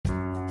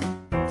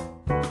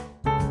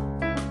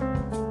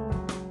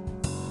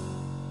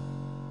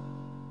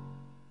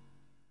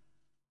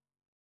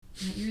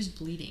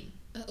bleeding.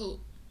 Oh.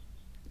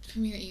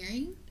 From your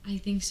earring? I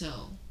think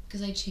so.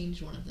 Because I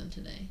changed one of them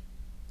today.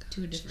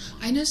 To a different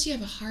one. I noticed you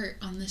have a heart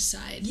on this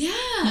side. Yeah.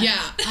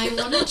 Yeah. I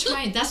want to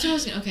try it. That's what I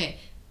was going to... Okay.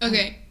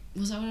 Okay.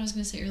 Was that what I was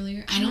going to say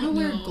earlier? I want to don't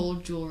wear know.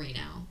 gold jewelry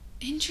now.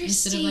 Interesting.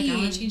 Instead of, like, I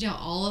want to change out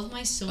all of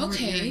my silver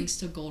earrings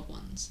to gold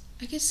ones.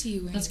 I could see you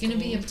wearing That's going to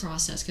be a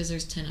process because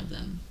there's 10 of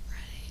them.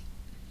 Right.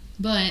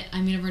 But,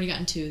 I mean, I've already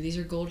gotten 2. These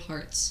are gold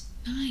hearts.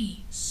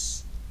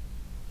 Nice.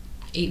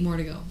 8 more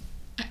to go.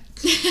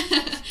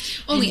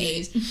 Only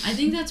Anyways, 8. I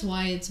think that's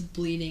why it's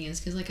bleeding is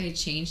because, like, I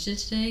changed it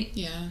today.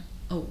 Yeah.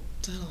 Oh.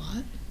 Is that a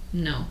lot?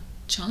 No.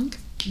 Chunk?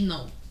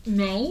 No.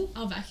 No?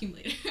 I'll vacuum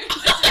later.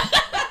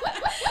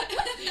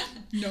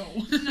 No.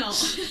 No.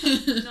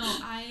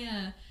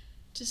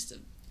 Just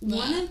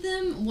one of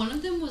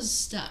them was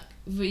stuck.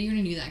 But you're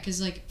gonna do that because,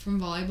 like,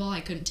 from volleyball,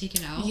 I couldn't take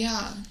it out.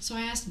 Yeah. So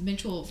I asked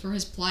Mitchell for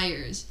his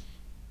pliers,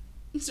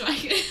 so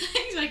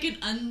I could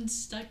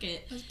unstuck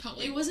it.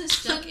 It wasn't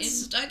stuck in.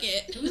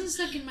 It wasn't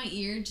stuck in my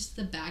ear. Just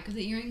the back of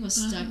the earring was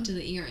stuck to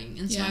the earring,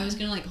 and so I was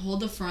gonna, like,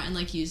 hold the front and,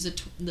 like, use the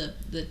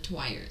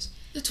twires.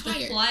 The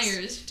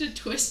pliers to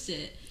twist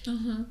it.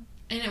 And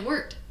it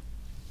worked.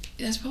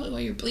 That's probably why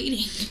you're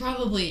bleeding.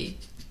 Probably.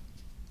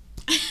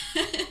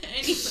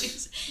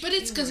 Anyways. But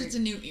it's because it's a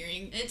new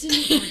earring. It's a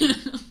new earring.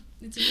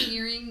 It's a new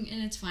earring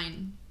and it's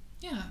fine.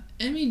 Yeah.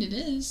 I mean, it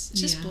is.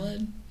 It's just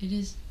blood. It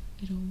is.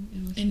 It'll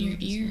in your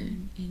ear.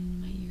 In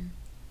my ear.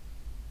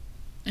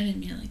 I didn't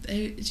mean it like that.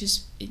 It's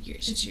just your ear.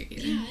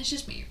 Yeah, it's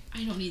just my ear.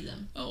 I don't need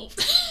them. Oh.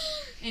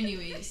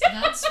 Anyways,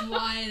 that's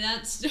why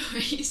that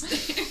story's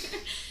there.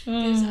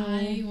 Because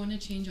I want to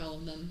change all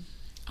of them.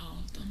 All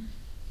of them.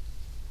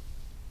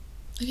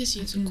 I guess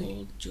you're a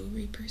gold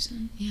jewelry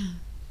person. Yeah.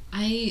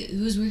 It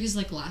was weird because,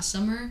 like, last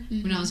summer,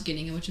 when I was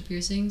getting a bunch of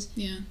piercings,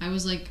 I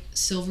was, like,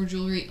 silver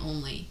jewelry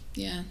only.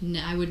 Yeah.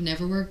 I would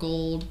never wear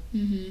gold.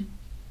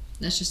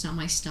 That's just not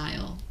my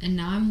style. And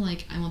now I'm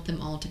like, I want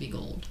them all to be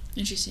gold.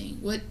 Interesting.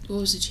 What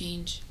was the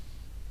change?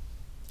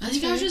 I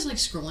think I was just, like,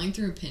 scrolling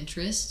through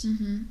Pinterest,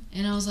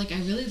 and I was like, I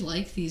really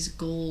like these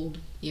gold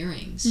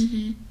earrings.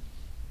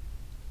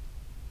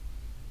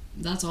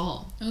 That's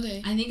all.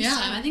 Okay. I think it's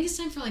time. I think it's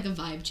time for, like, a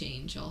vibe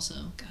change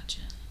also.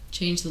 Gotcha.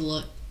 Change the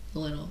look a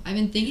little. I've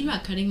been thinking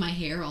about cutting my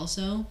hair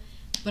also,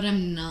 but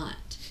I'm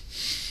not.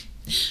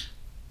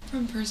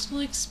 From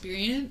personal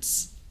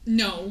experience,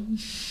 no.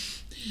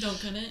 Don't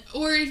cut it.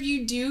 Or if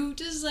you do,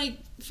 just, like,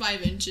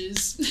 5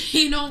 inches.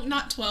 You know,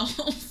 not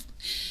 12.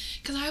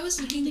 Because I was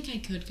looking... I don't think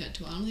I could cut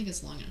 12. I don't think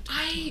it's long enough to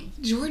cut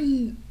 12.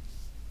 Jordan...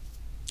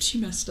 She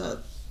messed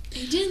up.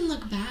 It didn't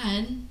look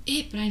bad.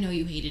 But I know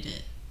you hated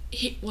it.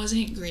 It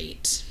wasn't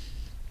great.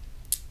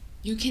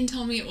 You can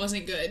tell me it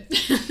wasn't good.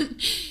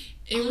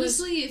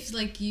 Honestly, if,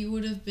 like, you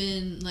would have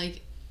been,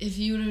 like... If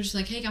you would have just,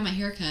 like, hey, got my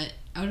hair cut,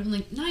 I would have been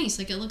like, nice,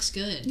 like, it looks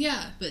good.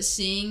 Yeah. But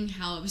seeing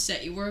how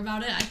upset you were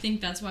about it, I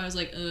think that's why I was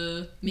like,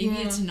 maybe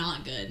it's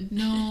not good.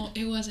 No,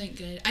 it wasn't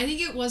good. I think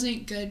it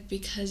wasn't good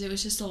because it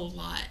was just a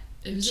lot.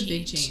 It was a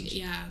big change.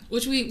 Yeah,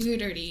 which we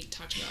had already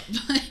talked about.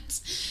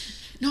 But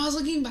no, I was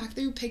looking back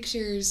through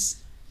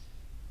pictures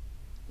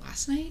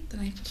last night, the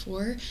night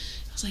before.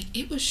 I was like,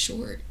 it was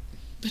short,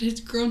 but it's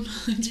grown.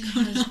 It's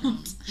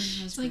grown.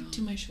 It's like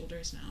to my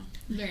shoulders now.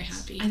 I'm very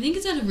happy. I think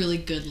it's at a really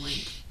good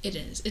length. It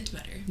is. It's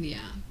better. Yeah.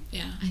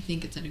 Yeah. I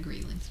think it's at a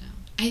great length now.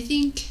 I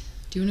think...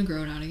 Do you want to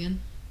grow it out again?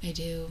 I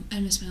do. I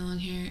miss my long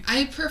hair.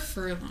 I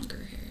prefer longer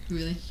hair.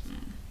 Really?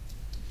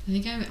 I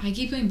think I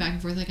keep going back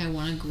and forth, like, I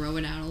want to grow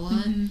it out a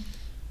lot.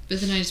 But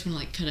then I just want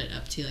to, like, cut it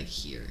up to, like,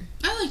 here.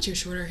 I liked your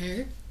shorter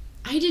hair.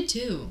 I did,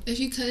 too. If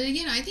you cut it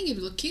again, I think it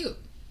would look cute.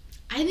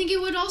 I think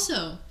it would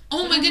also.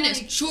 Oh, my goodness.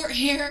 Like, short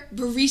hair,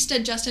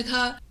 barista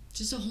Jessica.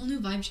 Just a whole new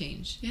vibe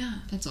change.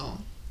 Yeah. That's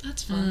all.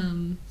 That's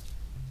fun.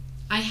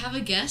 I have a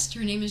guest.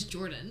 Her name is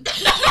Jordan.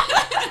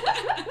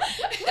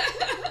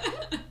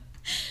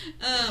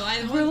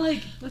 We're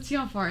like, let's see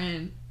how far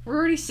in. We're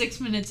already 6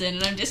 minutes in,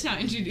 and I'm just now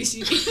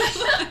introducing you.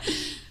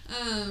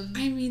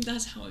 I mean,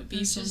 that's how it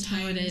be sometimes. Just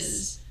how it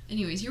is.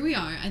 Anyways, here we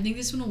are. I think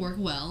this one will work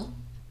well.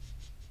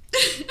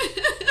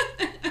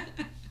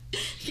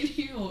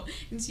 You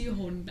can see you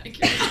holding back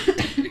your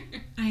head.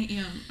 I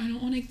am. I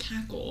don't want to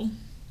cackle.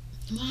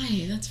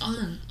 Why? That's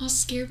fun. I'll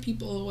scare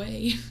people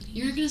away.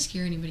 You're not gonna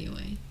scare anybody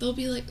away. They'll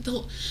be like, I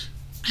don't know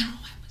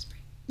why I'm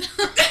whispering.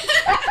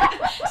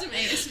 Some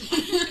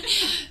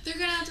ASMR. They're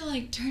gonna have to,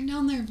 like, turn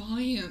down their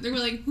volume. They're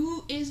like,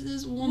 who is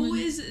this woman? Who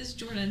is this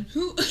Jordan?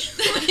 Who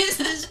is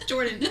this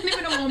Jordan? Not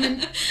even a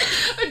woman.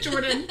 A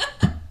Jordan.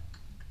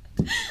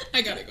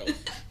 I gotta go.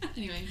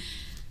 Anyway.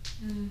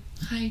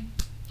 Hi.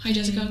 Hi,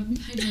 Jessica.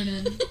 Hi,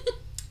 Jordan.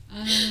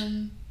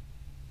 I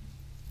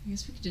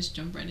guess we could just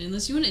jump right in.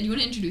 Unless do you want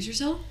to introduce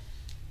yourself?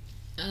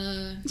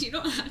 You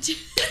don't have to.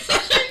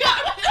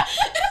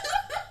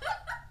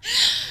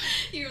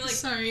 You're like,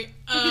 sorry.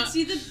 I can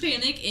see the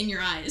panic in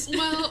your eyes.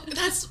 Well,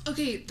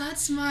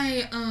 that's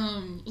my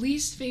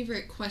least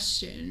favorite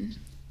question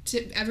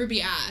to ever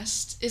be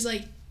asked. Is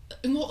like,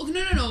 well,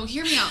 no.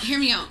 Hear me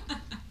out.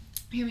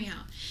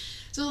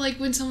 So, like,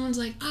 when someone's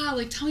like,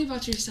 like, tell me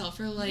about yourself,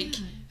 or, like,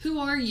 who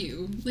are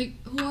you?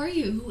 Like, who are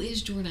you? Who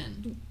is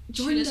Jordan?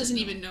 Jordan doesn't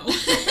even know.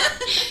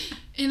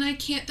 And I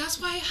can't, that's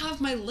why I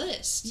have my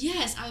list.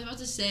 Yes, I was about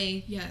to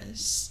say.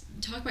 Yes.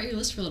 Talk about your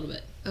list for a little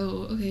bit.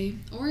 Oh, okay.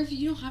 Or if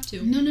you don't have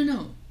to.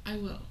 No. I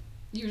will.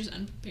 You're just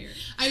unprepared.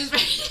 I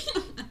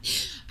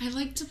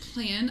like to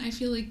plan. I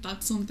feel like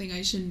that's something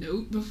I should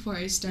note before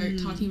I start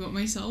talking about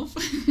myself.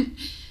 I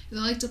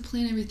like to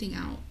plan everything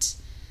out.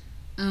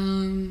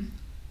 And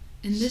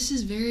this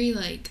is very,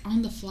 like,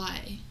 on the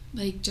fly.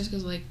 Like,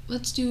 Jessica's like,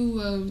 let's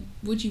do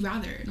Would You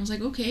Rather? And I was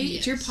like, okay,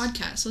 It's your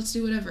podcast. Let's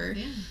do whatever.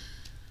 Yeah.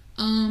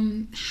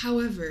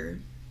 However,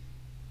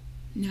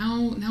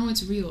 now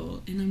it's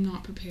real, and I'm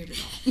not prepared at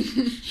all.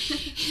 And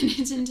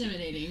it's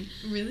intimidating.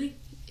 Really?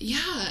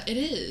 Yeah, it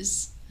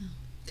is.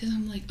 Because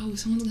I'm like,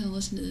 someone's going to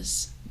listen to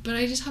this. But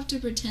I just have to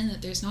pretend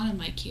that there's not a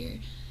mic here.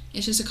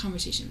 It's just a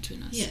conversation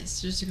between us.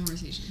 Yes, just a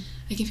conversation.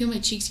 I can feel my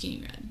cheeks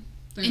getting red.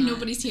 They're and not.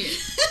 Nobody's here.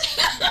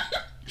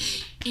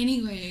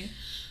 Anyway.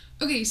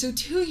 Okay, so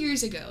 2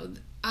 years ago,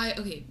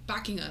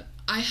 backing up.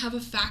 I have a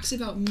facts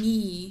about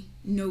me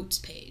notes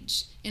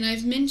page. And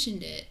I've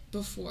mentioned it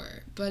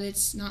before, but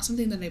it's not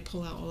something that I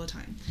pull out all the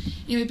time.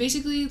 Anyway,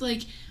 basically,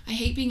 like, I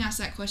hate being asked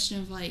that question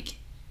of, like,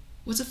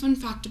 what's a fun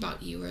fact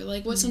about you? Or,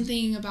 like, what's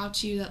something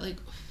about you that, like,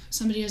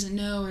 somebody doesn't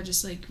know, or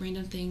just, like,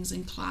 random things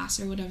in class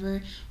or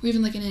whatever, or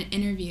even, like, in an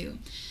interview.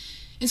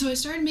 And so I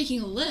started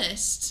making a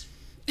list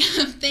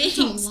of things.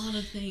 That's a lot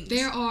of things.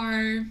 There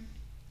are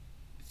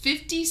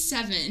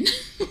 57.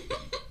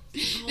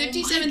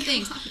 57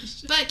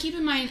 things. But keep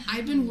in mind,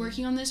 I've been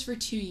working on this for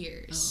 2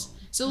 years.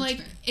 So, like,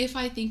 fair. If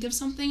I think of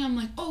something, I'm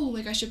like,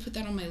 like, I should put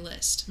that on my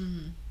list.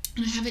 Mm-hmm.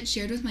 And I have it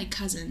shared with my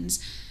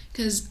cousins,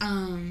 because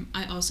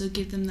I also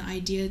give them the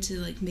idea to,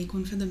 like, make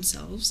one for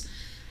themselves.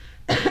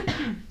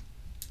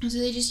 So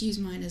they just use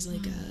mine as,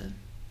 like,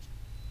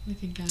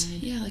 like a guide.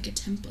 Yeah, like a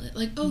template.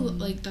 Like,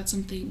 like, that's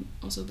something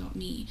also about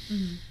me.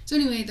 Mm-hmm. So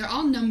anyway, they're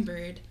all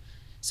numbered,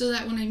 so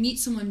that when I meet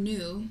someone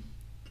new,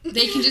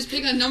 they can just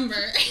pick a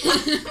number.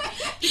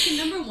 Pick a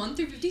number 1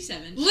 through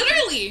 57.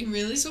 Literally!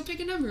 Really? So pick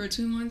a number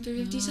between 1 through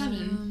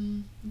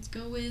 57. Let's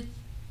go with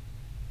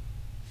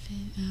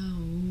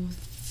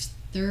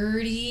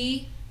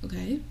 30.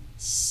 Okay.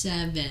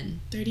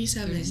 37.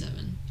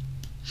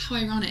 How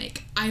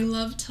ironic. I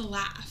love to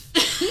laugh.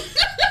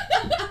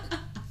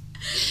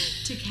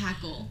 To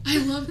cackle. I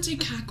love to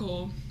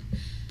cackle.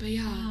 But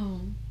yeah.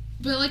 Wow.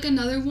 But, like,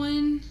 another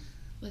one,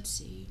 let's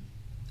see.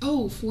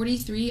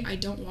 43, I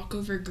don't walk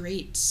over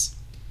grates.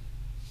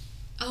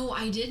 Oh,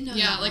 I did know that.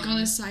 Yeah, like, on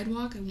a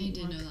sidewalk, I know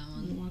that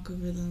one. won't walk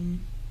over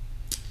them.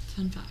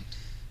 Fun fact.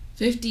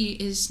 50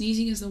 is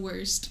sneezing is the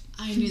worst.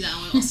 I knew that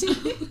one also.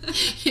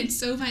 It's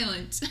so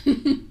violent.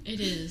 It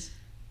is.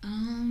 I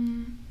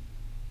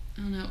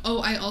don't know.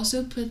 I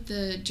also put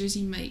the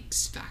Jersey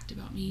Mike's fact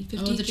about me.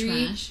 53. The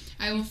trash.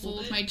 I will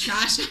fold my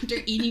trash after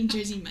eating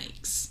Jersey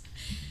Mike's.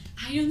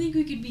 I don't think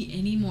we could be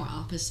any more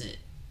opposite.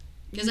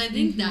 Because I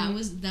think that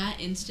was that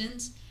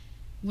instance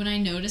when I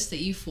noticed that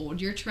you fold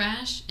your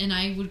trash and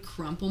I would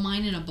crumple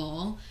mine in a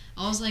ball.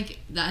 I was like,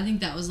 I think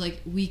that was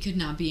like, we could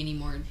not be any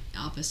more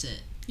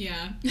opposite.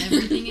 Yeah.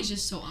 Everything is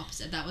just so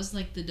opposite. That was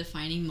like the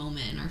defining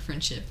moment in our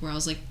friendship where I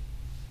was like,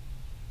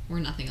 we're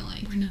nothing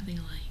alike. We're nothing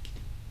alike.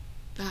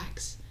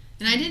 Facts.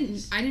 And I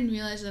didn't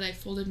realize that I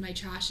folded my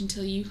trash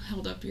until you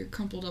held up your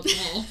crumpled up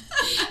ball.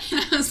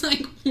 And I was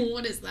like,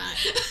 what is that?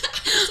 I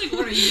was like,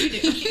 what are you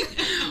doing?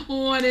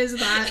 What is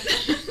that?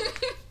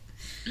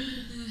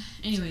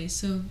 Anyway,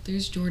 so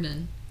there's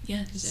Jordan.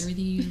 Yes. There's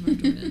everything you need about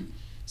Jordan.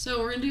 So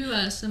we're going to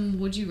do some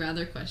would you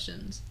rather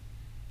questions.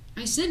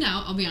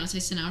 I'll be honest, I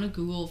sent out a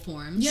Google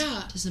Forms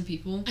to some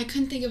people. I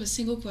couldn't think of a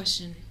single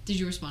question. Did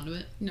you respond to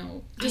it?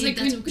 No. That's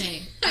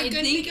okay. I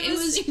couldn't think of a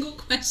single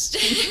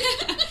question.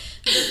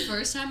 The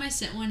first time I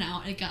sent one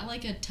out, it got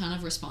like a ton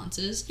of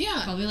responses.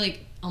 Yeah. Probably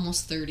like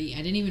almost 30. I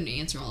didn't even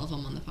answer all of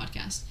them on the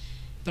podcast.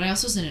 But I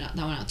also sent that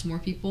one out to more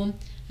people. And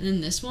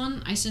then this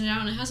one, I sent it out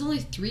and it has only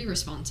 3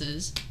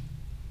 responses.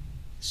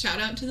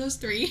 Shout out to those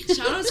 3.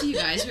 Shout out to you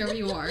guys, whoever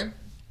you are.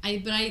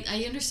 But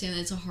I understand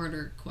that it's a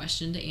harder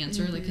question to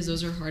answer, like, because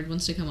those are hard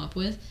ones to come up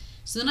with.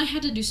 So then I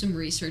had to do some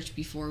research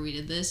before we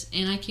did this,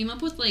 and I came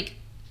up with, like,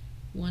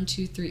 1,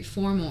 2, 3,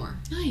 4 more.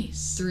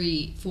 Nice.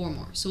 4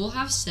 more. So we'll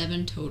have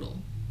 7 total.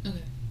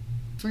 Okay.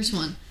 First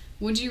one.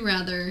 Would you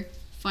rather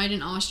fight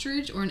an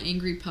ostrich or an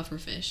angry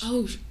pufferfish?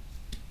 Oh,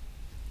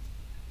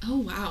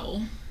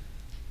 wow.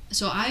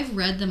 So I've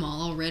read them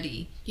all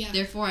already. Yeah.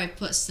 Therefore, I've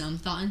put some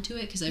thought into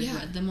it because I've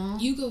read them all.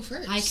 You go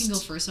first. I can go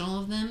first on all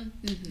of them.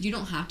 Mm-hmm. You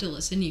don't have to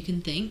listen. You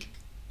can think.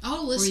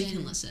 I'll listen. Or you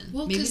can listen.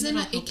 Well, because then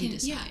help you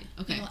decide.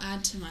 Yeah, okay. It'll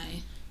add to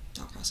my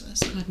thought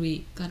process. Glad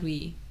we.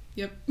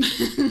 Yep.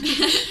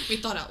 We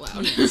thought out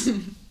loud. Yes.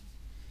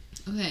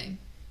 Okay.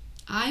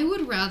 I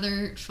would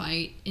rather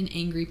fight an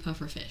angry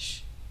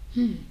pufferfish.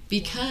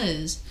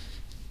 Because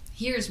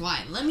here's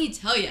why. Let me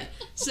tell you.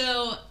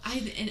 So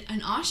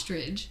an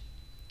ostrich.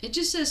 It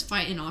just says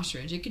fight an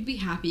ostrich. It could be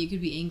happy. It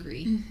could be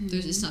angry.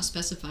 It's not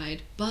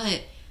specified.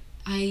 But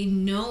I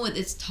know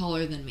it's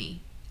taller than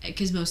me.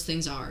 because most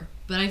things are.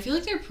 But I feel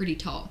like they're pretty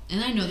tall,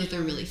 and I know that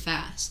they're really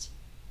fast.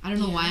 I don't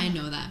know why I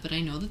know that, but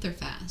I know that they're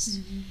fast.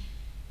 Mm-hmm.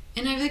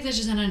 And I feel like that's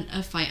just not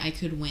a fight I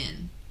could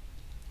win.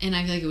 And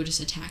I feel like it would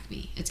just attack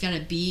me. It's got a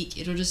beak.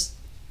 It'll just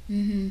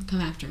come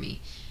after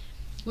me.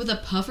 With a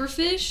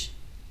pufferfish,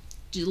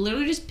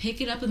 literally just pick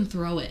it up and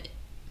throw it.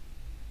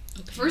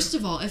 Okay. First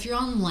of all, if you're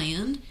on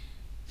land,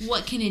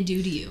 what can it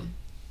do to you?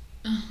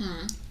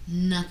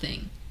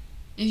 Nothing.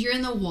 If you're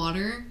in the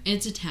water and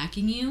it's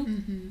attacking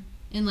you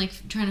and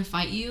like trying to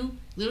fight you,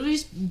 literally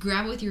just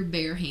grab it with your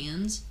bare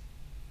hands,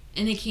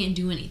 and it can't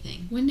do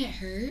anything. Wouldn't it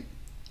hurt?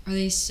 Are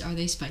they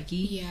spiky?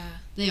 Yeah.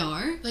 They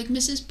are? Like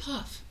Mrs.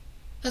 Puff.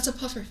 That's a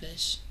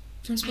pufferfish.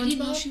 From SpongeBob? I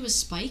didn't know she was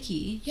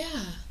spiky. Yeah.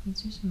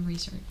 Let's do some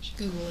research.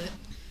 Google it.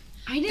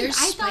 I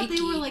thought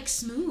they were like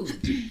smooth.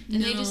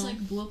 And they just like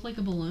blew up like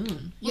a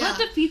balloon. Well, that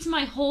defeats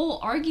my whole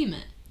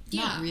argument.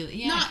 Yeah. Not really.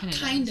 Yeah, not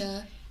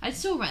kinda. I'd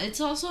still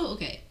it's also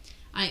okay.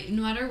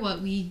 No matter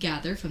what we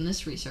gather from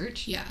this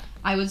research,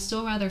 I would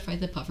still rather fight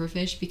the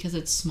pufferfish because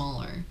it's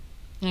smaller.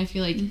 And I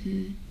feel like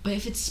but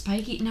if it's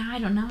spiky, now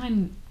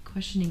I'm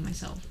questioning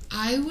myself.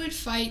 I would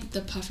fight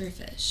the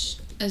pufferfish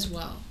as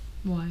well.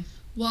 Why?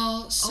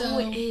 Well, so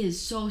it is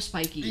so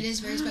spiky. It is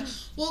very spiky.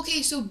 Well,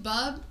 okay, so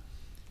Bub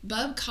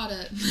caught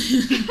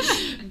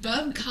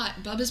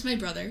Bub is my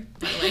brother,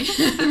 by the way.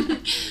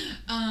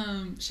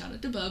 Shout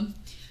out to Bub.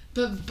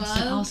 But Bub,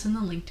 I'll send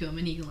the link to him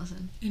and he can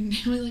listen. And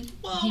we're like,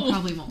 whoa. He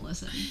probably won't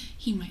listen.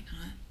 He might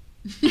not.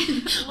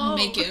 I'll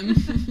make him.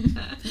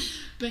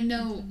 But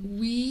no,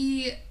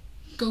 we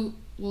go,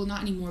 well,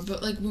 not anymore,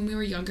 but like when we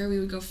were younger, we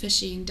would go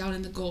fishing down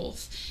in the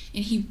Gulf,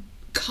 and he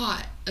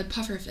caught a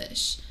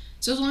pufferfish.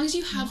 So as long as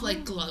you have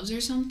like gloves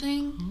or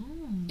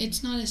something,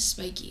 it's not as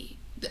spiky.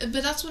 But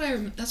that's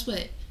what that's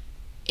what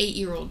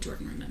 8-year-old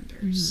Jordan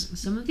remembers.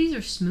 Some of these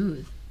are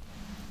smooth.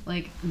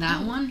 Like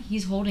that one,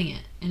 he's holding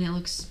it, and it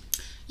looks.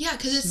 Yeah,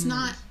 because it's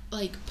not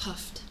like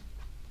puffed.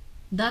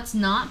 That's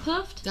not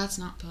puffed? That's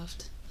not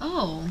puffed.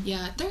 Oh.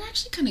 Yeah, they're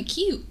actually kind of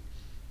cute.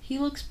 He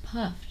looks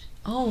puffed.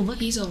 Oh, look.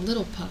 He's a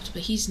little puffed,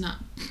 but he's not.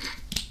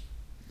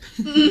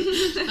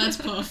 That's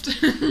puffed.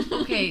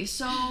 Okay,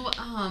 so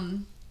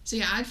So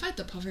yeah, I'd fight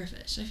the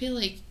pufferfish. I feel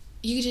like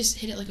you could just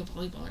hit it like a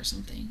volleyball or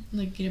something.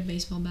 Like get a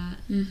baseball bat.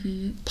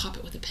 Pop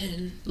it with a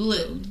pin.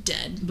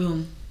 Dead.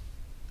 Boom.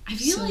 I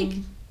feel like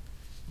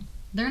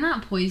they're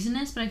not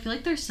poisonous, but I feel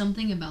like there's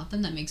something about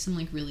them that makes them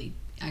like really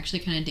actually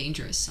kind of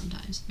dangerous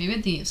sometimes. Maybe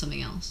I'm thinking of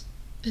something else.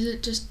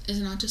 Is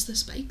it not just the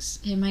spikes?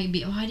 It might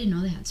be. Oh, I didn't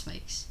know they had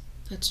spikes.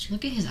 That's true.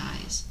 Look at his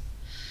eyes.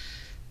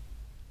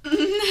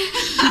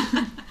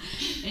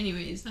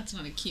 Anyways, that's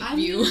not a cute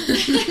view.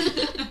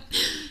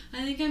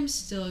 I think I'm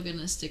still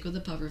gonna stick with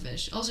the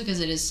pufferfish. Also because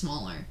it is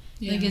smaller.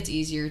 Yeah. I think it's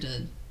easier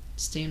to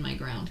stay in my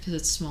ground because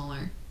it's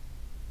smaller.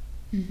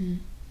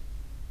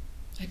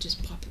 I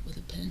just pop it with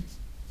a pin.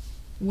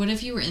 What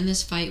if you were in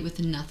this fight with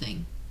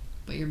nothing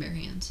but your bare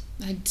hands?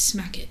 I'd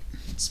smack it.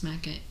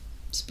 Smack it.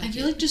 Spike I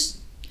feel like just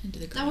into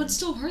the ground. That would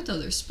still hurt though.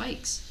 There's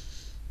spikes.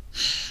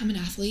 I'm an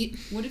athlete.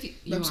 What if you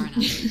are an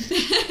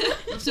athlete?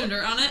 Rub some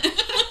dirt on it.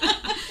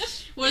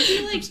 What if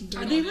you like?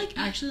 Are they like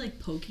actually like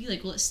pokey?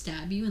 Like will it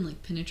stab you and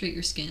like penetrate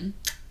your skin?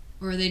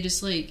 Or are they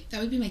just like?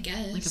 That would be my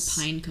guess. Like a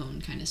pine cone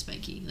kind of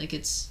spiky. Like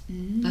it's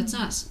that's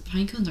not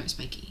pine cones aren't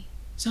spiky.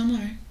 Some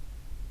are.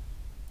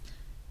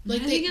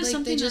 Like they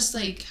just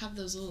like have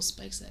those little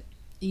spikes that.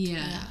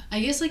 Yeah. I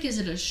guess like is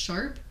it a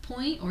sharp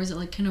point or is it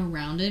like kind of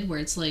rounded where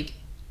it's like?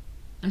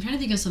 I'm trying to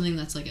think of something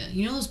that's like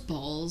those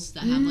balls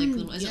that have like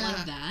little. Is it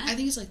like that? I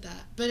think it's like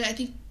that, but I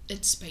think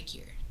it's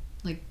spikier.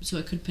 Like so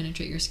it could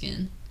penetrate your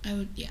skin. I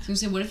would, yeah. So I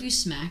was gonna say, what if you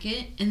smack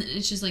it and then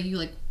it's just like you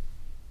like,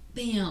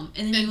 bam,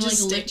 and then you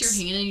like lift your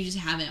hand and you just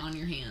have it on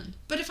your hand.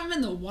 But if I'm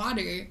in the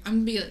water, I'm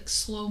gonna be like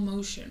slow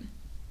motion.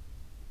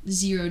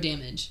 0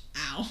 damage.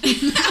 Ow.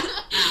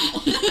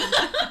 Ow.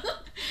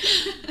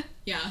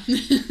 Yeah.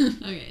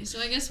 Okay,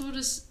 so I guess we'll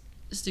just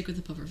stick with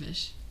the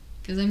pufferfish,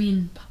 because I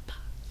mean,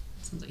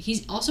 sounds like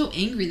he's also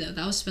angry though.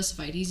 That was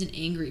specified. He's an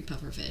angry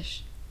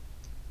pufferfish.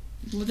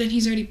 Well, then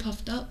he's already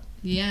puffed up.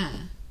 Yeah.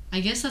 I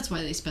guess that's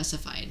why they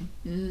specified.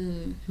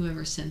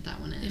 Whoever sent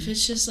that one in. If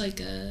it's just like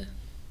a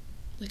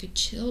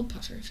chill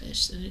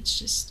pufferfish, then it's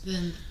just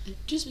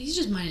he's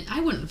just minding.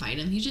 I wouldn't fight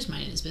him. He's just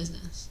minding his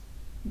business.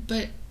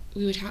 But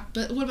we would have.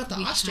 But what about the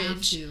ostrich?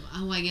 Have to.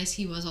 Oh, I guess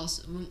he was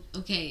also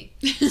okay.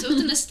 So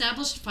it's an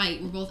established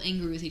fight. We're both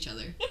angry with each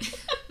other.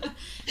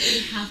 We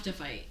have to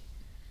fight.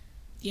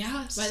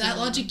 Yeah. By that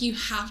logic, you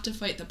have to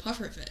fight the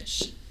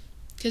pufferfish,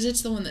 because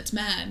it's the one that's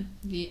mad.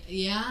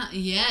 Yeah.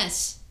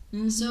 Yes.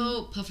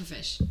 So,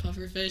 pufferfish.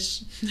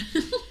 Pufferfish.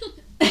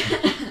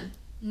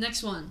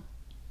 Next one.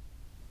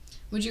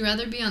 Would you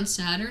rather be on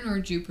Saturn or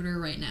Jupiter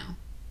right now?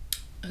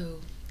 Oh.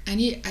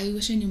 I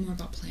wish I knew more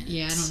about planets.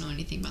 Yeah, I don't know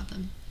anything about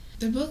them.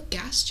 They're both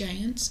gas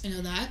giants. I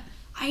know that.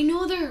 I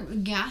know they're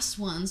gas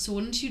ones, so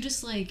wouldn't you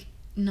just, like,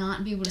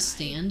 not be able to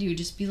stand? You would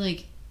just be,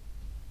 like,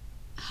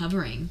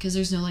 hovering, because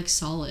there's no, like,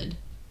 solid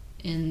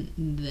in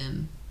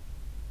them.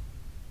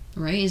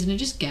 Right? Isn't it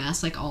just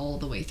gas, like, all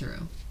the way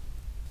through?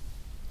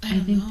 I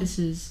don't know.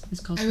 This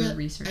calls for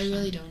research. I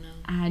really don't know.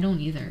 I don't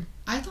either.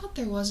 I thought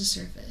there was a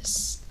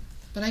surface,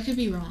 but I could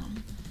be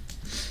wrong.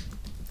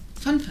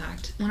 Fun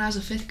fact, when I was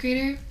a 5th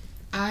grader,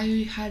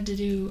 I had to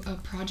do a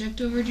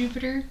project over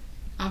Jupiter.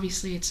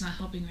 Obviously, it's not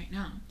helping right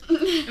now.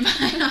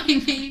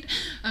 I made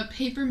a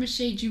paper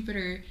mache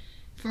Jupiter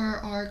for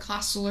our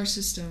class solar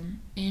system,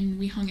 and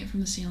we hung it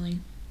from the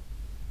ceiling.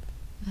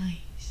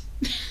 Nice.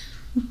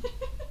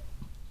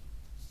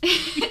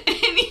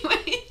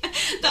 Anyway,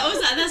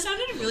 that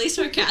sounded really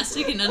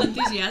sarcastic and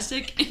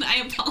unenthusiastic, and I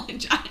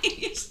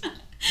apologize.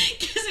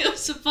 Because it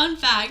was a fun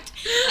fact.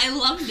 I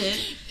loved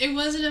it. It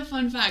wasn't a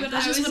fun fact. But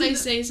that's just what I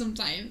say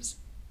sometimes.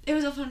 It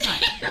was a fun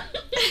fact.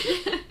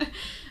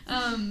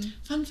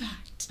 Fun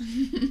fact.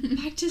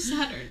 Back to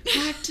Saturn.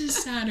 Back to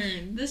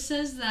Saturn. This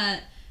says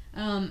that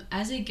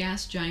as a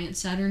gas giant,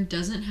 Saturn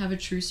doesn't have a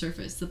true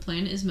surface. The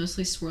planet is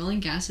mostly swirling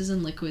gases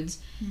and liquids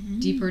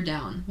deeper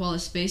down. While a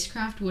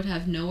spacecraft would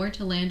have nowhere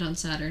to land on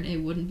Saturn, it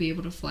wouldn't be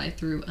able to fly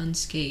through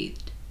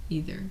unscathed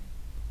either.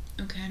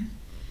 Okay.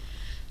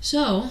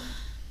 So,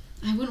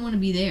 I wouldn't want to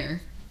be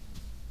there.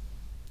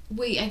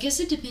 Wait, I guess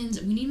it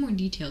depends. We need more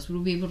details. Would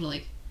we be able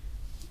to,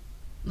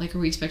 are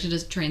we expected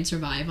to try and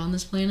survive on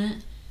this planet?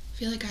 I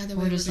feel like either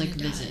way or just, we're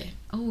gonna visit? die.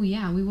 Oh,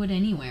 yeah, we would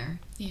anywhere.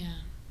 Yeah.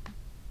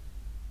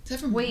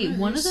 Except for Wait, Mars.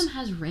 one of them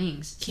has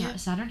rings. Yeah,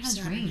 Saturn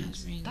has rings.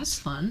 has rings. That's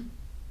fun.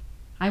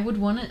 I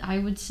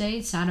would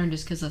say Saturn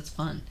just because that's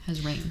fun.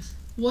 Has rings.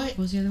 What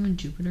was the other one?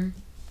 Jupiter?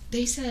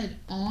 They said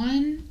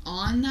on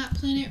that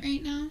planet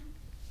right now?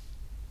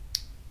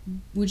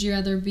 Would you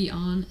rather be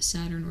on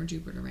Saturn or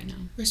Jupiter right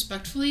now?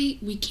 Respectfully,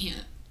 we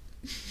can't.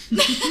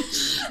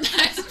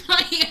 That's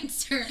my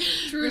answer.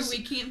 True,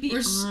 we can't be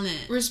on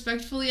it.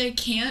 Respectfully, I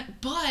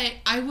can't, but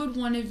I would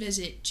want to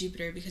visit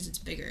Jupiter because it's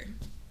bigger.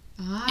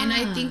 Ah. And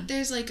I think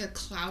there's like a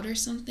cloud or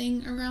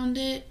something around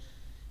it.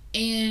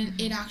 And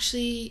it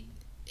actually,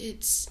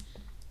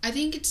 I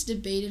think it's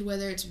debated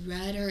whether it's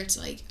red or it's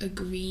like a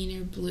green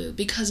or blue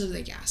because of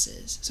the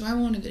gases. So I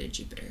want to go to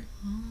Jupiter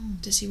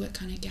to see what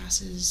kind of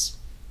gases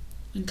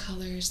and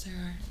colors there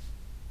are.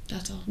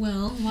 That's all.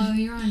 Well, while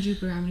you're on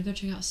Jupiter, I'm going to go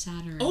check out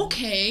Saturn.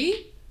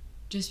 Okay.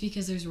 Just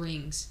because there's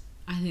rings.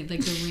 I think,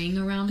 the ring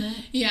around it.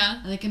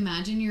 Yeah.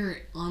 Imagine you're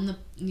on the...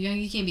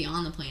 you can't be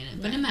on the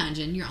planet, but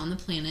imagine you're on the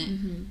planet,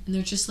 and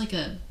there's just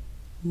a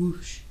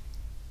whoosh.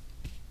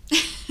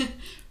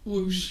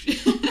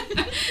 Whoosh.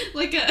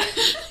 Like a...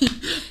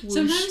 Whoosh.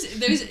 Sometimes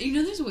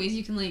there's ways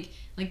you can,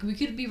 we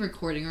could be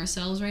recording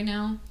ourselves right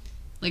now,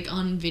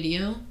 on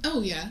video.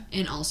 Oh, yeah.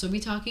 And also be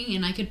talking,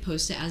 and I could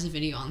post it as a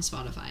video on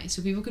Spotify,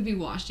 so people could be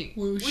watching.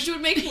 Whoosh. Which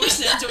would make more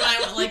sense when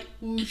I went,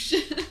 whoosh.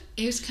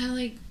 It was kind of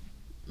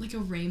like a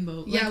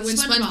rainbow. Yeah, when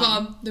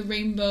SpongeBob, the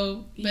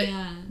rainbow, but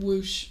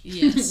whoosh.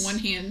 Yes. One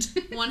hand.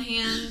 One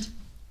hand.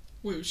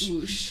 Whoosh.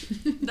 Whoosh.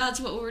 That's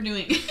what we're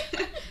doing.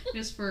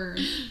 Just for...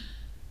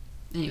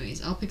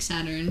 Anyways, I'll pick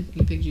Saturn,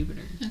 you pick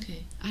Jupiter.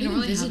 Okay. I don't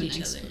really have an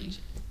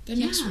explanation. They're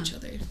next to each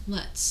other.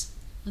 Let's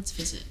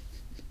visit.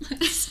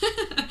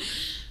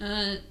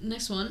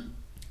 Next one.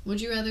 Would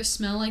you rather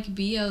smell like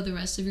BO the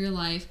rest of your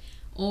life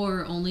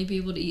or only be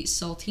able to eat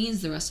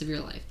saltines the rest of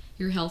your life?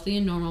 You're healthy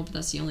and normal, but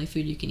that's the only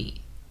food you can eat.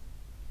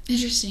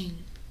 Interesting.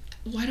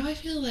 Why do I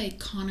feel like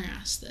Connor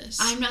asked this?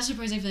 I'm not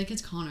surprised. I feel like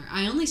it's Connor.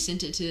 I only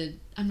sent it to...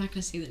 I'm not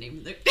going to say the name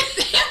of the...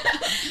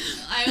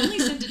 I only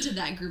sent it to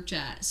that group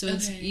chat. So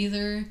it's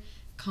either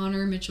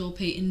Connor, Mitchell,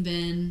 Peyton,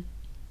 Ben,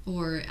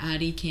 or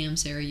Addie, Cam,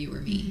 Sarah, you,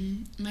 or me.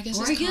 Mm-hmm. I guess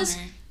or it's Connor. Guess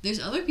there's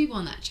other people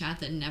in that chat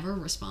that never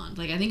respond.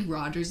 I think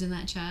Roger's in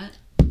that chat.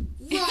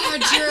 Roger! I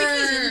think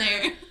he's in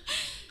there.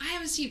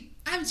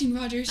 I haven't seen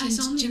Roger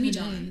since Jimmy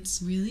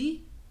John's.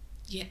 Really?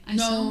 Yeah. I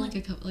saw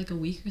him a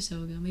week or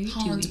so ago, maybe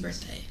Holland's 2 weeks.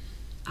 birthday.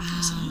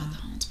 I saw him at the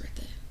Holland's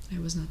birthday. I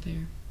was not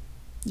there.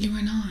 You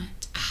were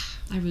not.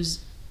 I was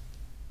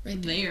right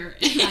there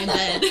in my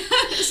bed,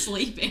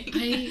 sleeping.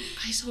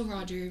 I saw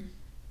Roger.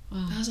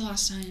 Wow. That was the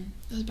last time.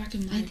 That was back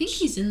in March. I think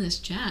he's in this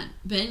chat.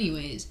 But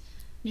anyways.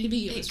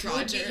 Maybe it was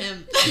Roger.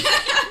 Him.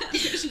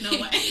 There's no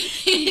way.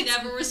 He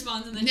never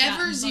responds in the chat.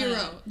 Never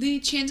zero.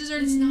 The chances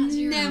are not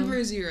zero.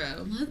 Never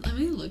zero. Let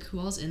me look who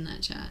else in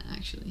that chat,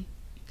 actually.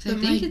 Because I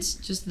think it's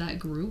just that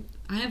group.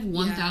 I have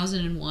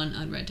 1,001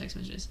 unread text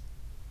messages.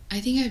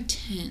 I think I have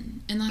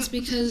 10. And that's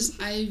because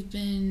I've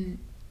been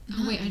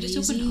I just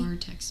opened our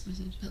text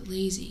message. But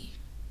lazy.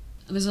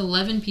 There's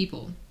 11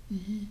 people.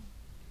 Mm-hmm.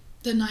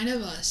 The 9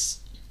 of us.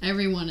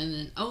 Everyone, and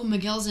then... Oh,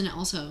 Miguel's in it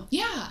also.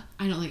 Yeah.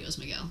 I don't think it was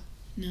Miguel.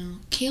 No.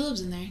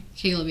 Caleb's in there.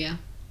 Caleb, yeah.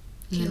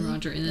 And then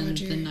Roger, and then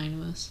the 9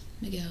 of us.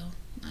 Miguel,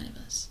 9 of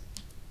us.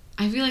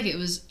 I feel like it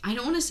was... I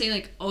don't want to say,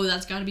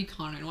 that's got to be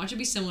Connor. And watch it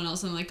be someone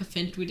else, and I'm,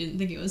 offended we didn't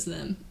think it was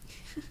them.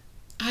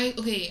 I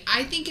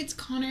think it's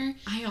Connor.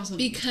 I also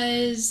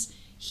because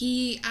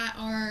he, at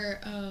our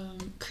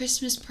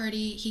Christmas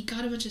party, he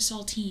got a bunch of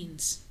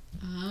saltines.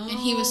 Oh. And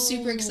he was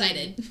super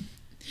excited.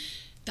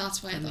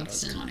 That's why I thought it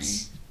was Connor.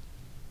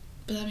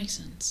 But that makes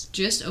sense.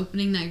 Just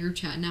opening that group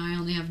chat, now I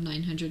only have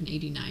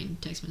 989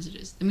 text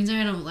messages. That means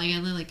I don't, I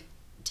only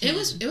 10.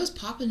 It was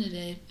popping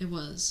today. It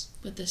was.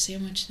 With the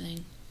sandwich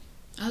thing.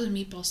 I was a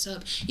meatball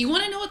sub. You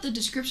want to know what the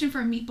description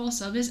for a meatball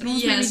sub is? It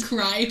almost made me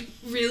cry.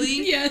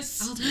 Really?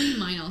 Yes. I'll tell you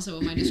mine also,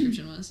 what my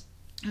description was.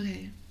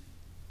 Okay.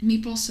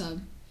 Meatball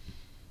sub.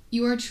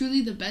 You are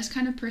truly the best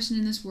kind of person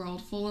in this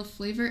world, full of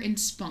flavor and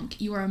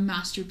spunk. You are a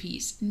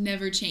masterpiece.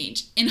 Never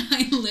change. And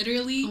I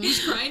literally...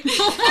 Almost cried.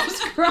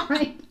 Almost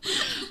cried.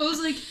 I was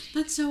like...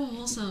 That's so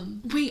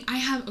wholesome. Wait, I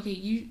have... Okay,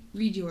 you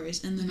read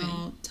yours, and then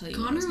I'll tell you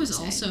Connor what was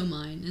also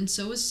mine, and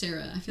so was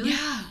Sarah. I feel like...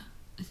 Yeah.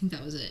 I think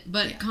that was it.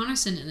 But Connor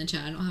sent it in the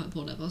chat. I don't have it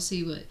pulled up. I'll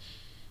see what...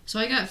 So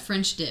I got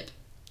French dip.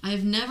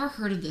 I've never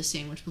heard of this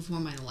sandwich before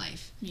in my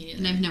life. Me neither.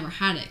 And I've never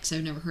had it, because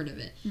I've never heard of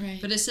it. Right.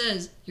 But it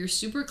says, you're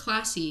super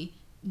classy,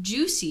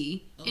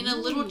 juicy, and a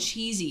little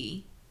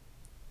cheesy.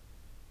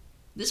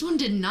 This one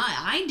did not.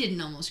 I didn't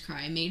almost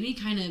cry. It made me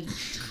kind of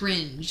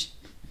cringe.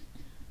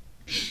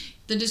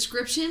 The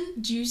description?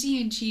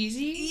 Juicy and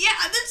cheesy? Yeah,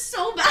 that's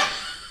so bad.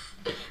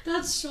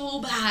 That's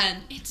so bad.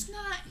 It's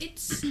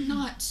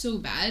not so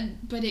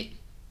bad, but it...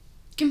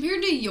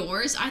 Compared to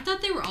yours, I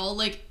thought they were all,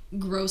 like,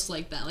 gross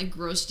like that. Like,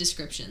 gross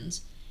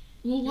descriptions.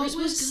 Well, what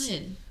was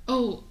good?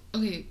 Oh,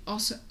 okay.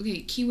 Also,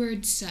 okay,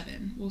 keyword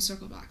 7. We'll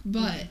circle back.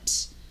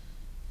 But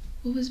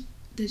what was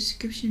the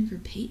description for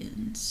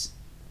Peyton's?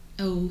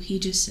 Oh, he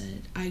just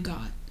said, I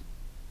got.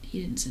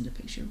 He didn't send a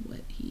picture of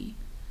what he...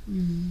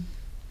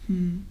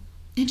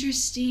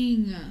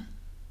 Interesting.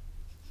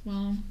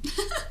 Well.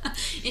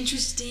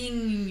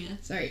 Interesting.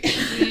 Sorry.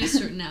 We need to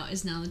sort now.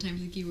 Is now the time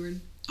for the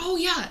keyword. Oh,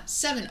 yeah.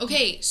 7.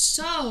 Okay,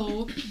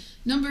 so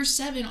number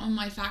 7 on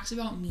my facts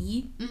about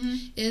me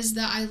is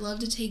that I love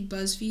to take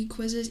BuzzFeed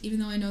quizzes, even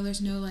though I know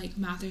there's no, like,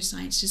 math or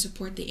science to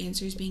support the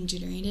answers being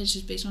generated. It's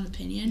just based on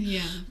opinion.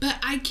 Yeah. But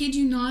I kid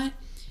you not,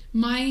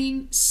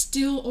 mine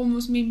still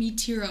almost made me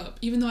tear up,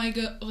 even though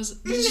it's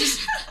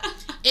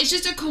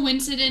just a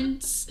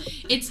coincidence.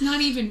 It's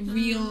not even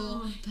real.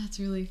 Oh,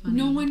 that's really funny.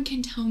 No one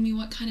can tell me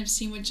what kind of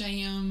sandwich I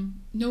am.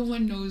 No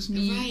one knows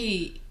me.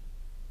 Right.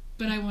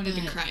 But I wanted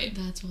to cry.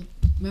 That's what...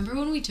 Remember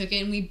when we took it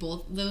and we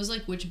both... Those,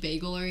 like, which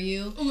bagel are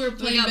you? Oh, we're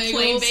plain bagels.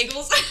 Plain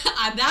bagels.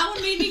 That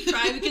one made me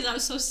cry because I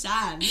was so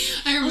sad.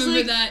 I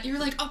remember that. You were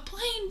like, a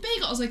plain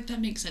bagel. I was like,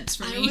 that makes sense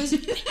for me. I'm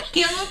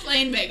a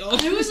plain bagel.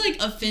 I was, like,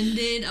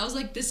 offended. I was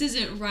like, this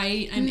isn't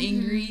right. I'm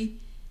angry.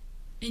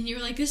 And you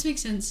were like, this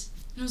makes sense.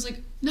 And I was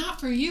like... Not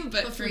for you,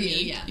 but for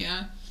me. Yeah.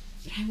 Yeah.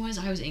 I was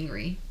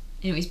angry.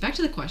 Anyways, back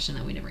to the question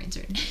that we never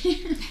answered.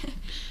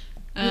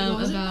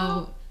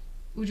 About...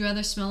 Would you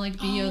rather smell like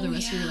BO the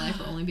rest of your life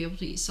or only be able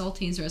to eat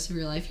saltines the rest of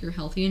your life? You're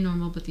healthy and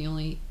normal, but it's the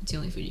only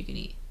food you can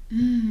eat. Do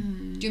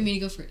you want me to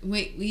go first?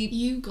 Wait,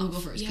 I'll go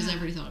first because I've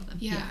already thought of them.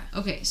 Yeah.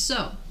 Okay,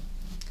 so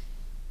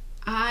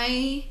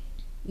I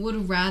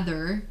would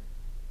rather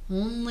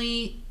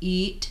only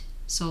eat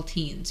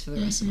saltines for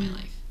the rest of my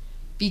life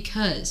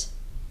because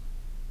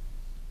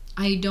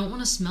I don't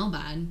want to smell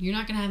bad. You're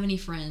not going to have any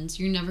friends.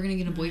 You're never going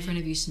to get a boyfriend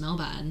if you smell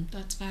bad.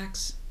 That's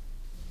facts.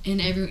 And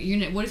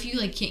what if you,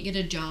 like, can't get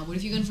a job? What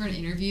if you go in for an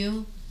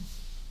interview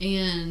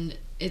and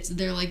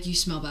they're like, you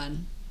smell bad?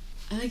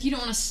 I like, you don't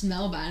want to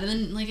smell bad. And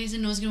then, like I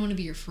said, no one's going to want to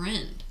be your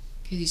friend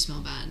because you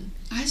smell bad.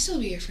 I'd still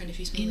be your friend if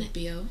you smelled like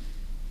BO.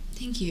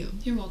 Thank you.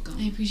 You're welcome.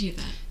 I appreciate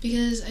that.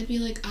 Because I'd be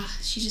like,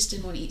 she just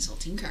didn't want to eat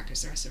saltine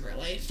crackers the rest of her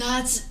life.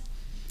 That's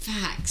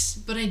facts.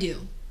 But I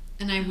do.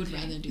 And I would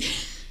rather do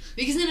that.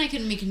 Because then I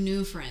can make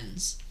new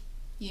friends.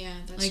 Yeah,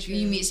 that's like, true.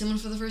 you meet someone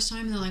for the first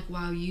time and they're like,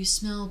 wow, you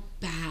smell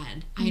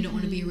bad. I don't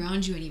want to be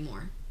around you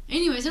anymore.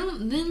 Anyways, you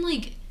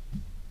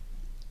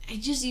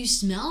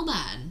smell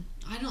bad.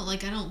 I don't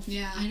want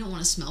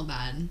to smell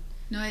bad.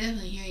 No, I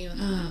definitely hear you on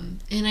that.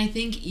 And I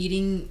think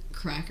eating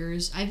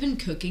crackers, I've been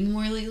cooking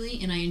more lately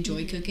and I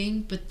enjoy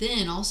cooking, but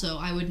then also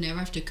I would never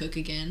have to cook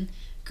again.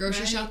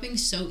 Grocery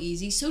shopping's so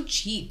easy, so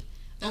cheap.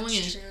 That's oh my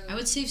gosh, true. I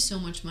would save so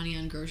much money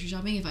on grocery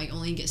shopping if I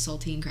only get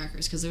saltine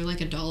crackers because they're like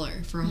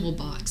 $1 for a whole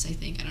box, I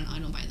think. I don't know. I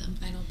don't buy them.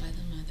 I don't buy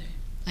them either.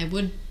 I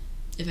would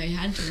if I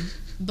had to.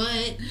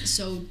 But,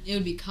 so it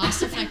would be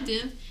cost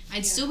effective.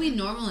 I'd still be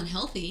normal and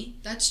healthy.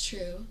 That's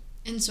true.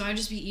 And so I'd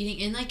just be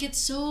eating. And, like, it's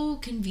so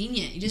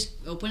convenient. You just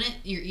open it,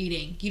 you're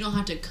eating. You don't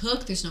have to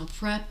cook. There's no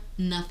prep.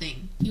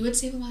 Nothing. You would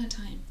save a lot of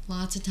time.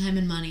 Lots of time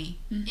and money.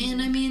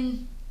 And, I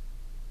mean...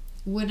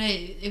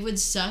 it would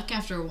suck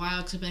after a while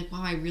because I'd be like,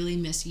 wow, I really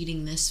miss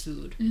eating this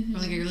food. Or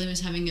like, I really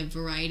miss having a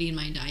variety in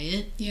my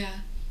diet.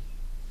 Yeah.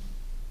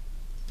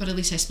 But at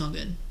least I smell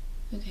good.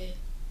 Okay.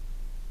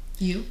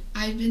 You?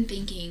 I've been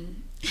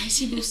thinking, I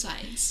see both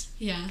sides.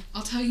 Yeah.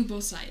 I'll tell you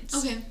both sides.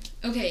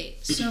 Okay,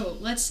 so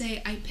let's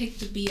say I pick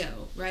the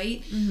BO,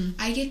 right?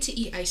 I get to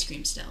eat ice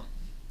cream still.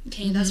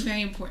 Okay, that's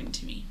very important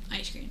to me.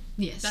 Ice cream.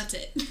 Yes. That's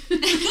it.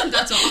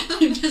 That's all.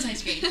 Just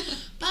ice cream.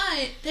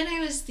 But then I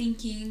was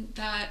thinking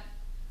that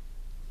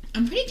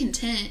I'm pretty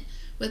content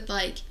with,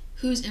 like,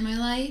 who's in my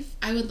life.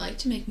 I would like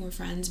to make more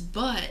friends,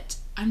 but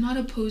I'm not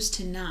opposed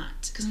to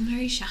not, because I'm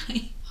very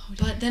shy.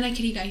 But then I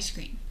could eat ice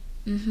cream.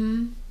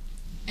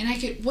 And I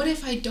could, what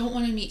if I don't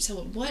want to meet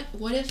someone? What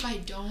if I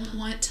don't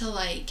want to,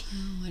 like,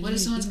 what if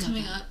someone's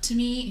coming up to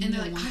me and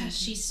they're like,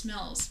 she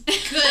smells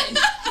good.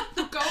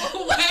 Go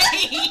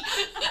away.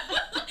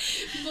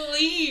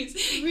 Please.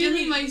 Really? Give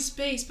me my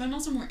space. But I'm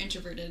also more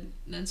introverted.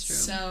 That's true.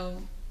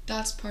 So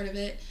that's part of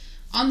it.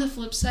 On the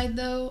flip side,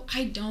 though,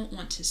 I don't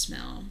want to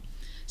smell.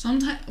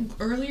 Sometime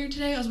earlier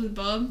today, I was with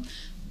Bub,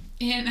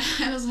 and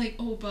I was like,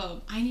 "Oh,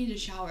 Bub, I need a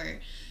shower."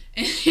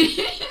 And he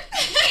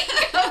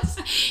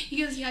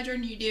goes, "Yeah,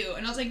 Jordan, you do."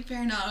 And I was like,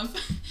 "Fair enough."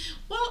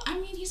 Well, I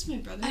mean, he's my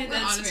brother. We're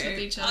honest with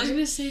each other. I was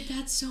gonna say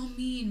that's so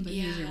mean, but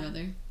he's your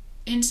brother.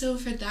 And so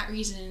for that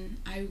reason,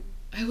 I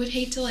would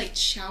hate to like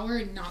shower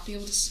and not be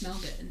able to smell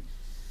good.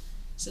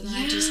 So then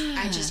I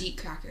just eat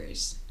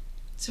crackers.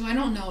 So I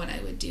don't know what I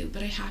would do,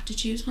 but I have to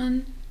choose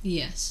one.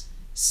 Yes.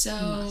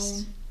 So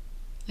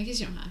I guess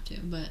you don't have to,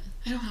 but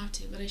I don't have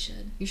to, but I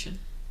should. You should.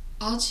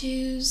 I'll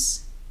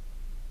choose.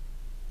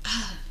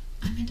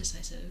 I'm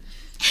indecisive.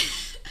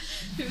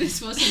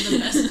 This wasn't the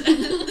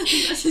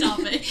best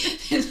topic.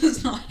 This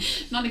was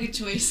not a good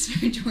choice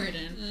for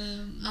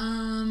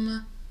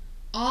Jordan.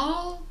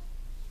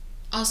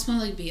 I'll smell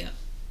like Bia,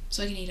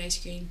 so I can eat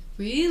ice cream.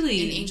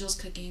 Really? And Angel's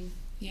cooking.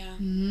 Yeah.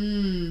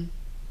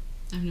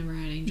 I've never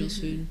had Angel's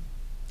food.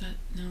 But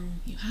no,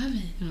 you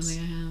haven't. I don't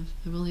think I have.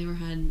 I've only ever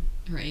had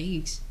her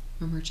eggs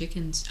from her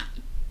chickens.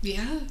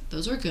 Yeah.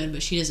 Those are good,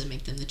 but she doesn't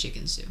make them. The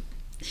chickens do.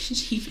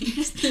 She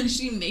makes them.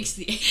 She makes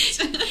the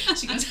eggs.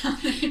 She goes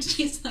out there and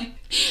she's like,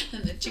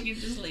 and the chicken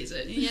just lays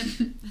it. Yep,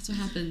 that's what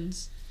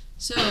happens.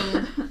 So,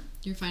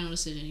 your final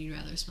decision, you'd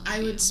rather smell like I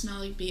Bio. would smell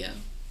like Bio.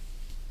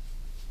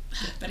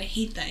 But I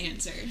hate that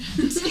answer.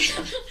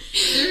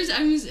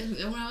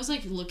 When I was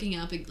like looking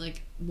up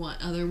like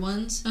what other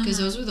ones, because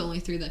those were the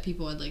only 3 that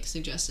people had like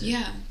suggested.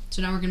 Yeah.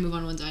 So now we're gonna move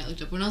on to ones I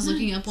looked up. When I was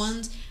looking up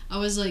ones, I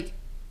was like,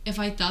 if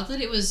I thought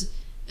that it was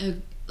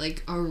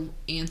like our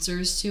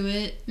answers to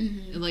it,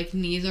 like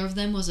neither of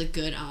them was a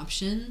good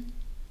option.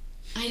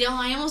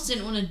 I almost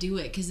didn't want to do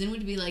it because then it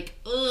would be like,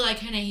 oh, I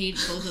kind of hate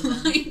both of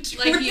them,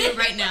 like you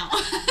right now.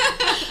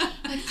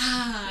 Like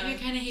I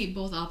kind of hate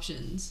both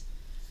options.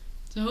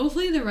 So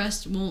hopefully the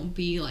rest won't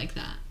be like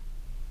that.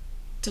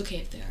 It's okay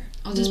if they are.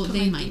 I'll just put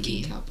my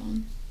thinking cap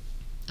on.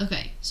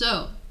 Okay,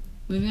 so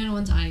moving on to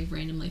ones I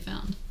randomly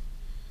found.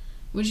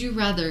 Would you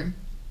rather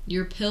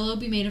your pillow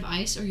be made of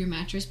ice or your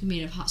mattress be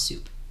made of hot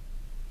soup?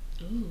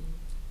 Ooh,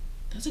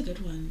 that's a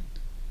good one.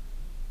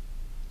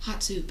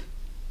 Hot soup.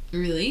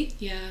 Really?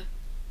 Yeah.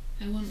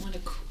 I wouldn't want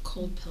a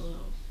cold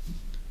pillow.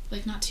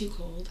 Like, not too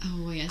cold.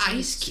 Oh, yes.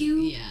 Ice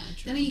cube? Yeah,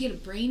 true. Then you get a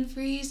brain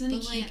freeze, then you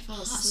can't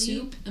fall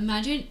asleep. Soup?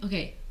 Imagine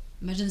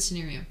the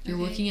scenario. You're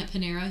working at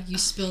Panera, you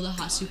spill the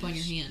hot soup on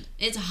your hand.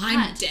 It's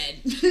hot. I'm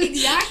dead.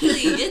 Exactly.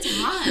 It's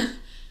hot.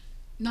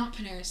 Not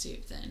Panera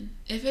soup, then.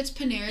 If it's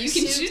Panera soup...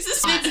 You can choose the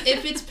soup.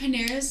 If it's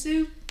Panera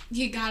soup,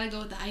 you gotta go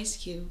with the ice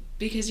cube.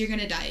 Because you're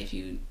gonna die if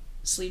you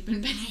sleep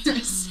in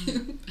Panera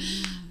soup.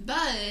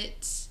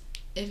 But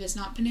if it's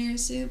not Panera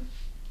soup,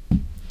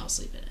 I'll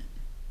sleep in it.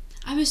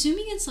 I'm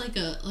assuming it's like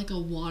a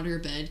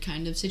waterbed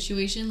kind of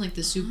situation. Like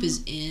the soup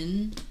is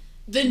in...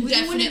 Then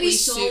definitely be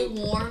soup. So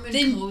warm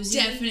and cozy.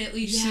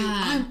 Definitely soup.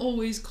 I'm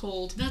always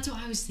cold. That's what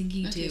I was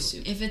thinking too.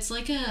 Soup. If it's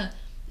like a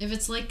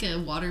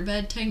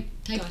waterbed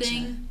type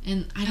thing,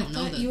 and I don't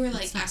know that you were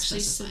like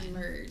actually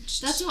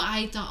submerged. That's what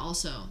I thought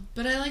also.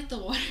 But I like the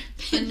water.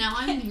 But now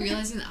I'm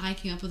realizing that I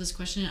came up with this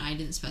question and I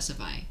didn't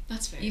specify.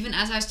 That's fair. Even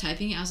as I was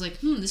typing it, I was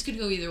like, this could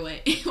go either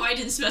way. I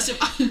didn't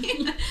specify.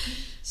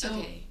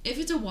 So if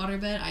it's a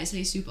waterbed, I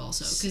say soup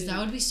also, because that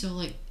would be so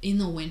like in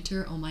the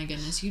winter. Oh my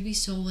goodness, you'd be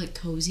so like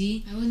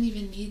cozy. I wouldn't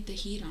even need the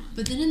heat on.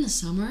 But then in the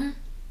summer,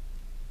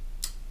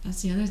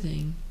 that's the other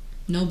thing.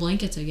 No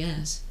blankets, I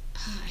guess.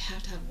 I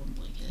have to have one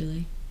blanket.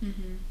 Really?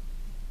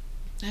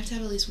 I have to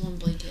have at least one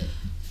blanket.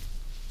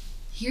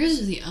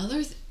 Here's the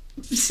other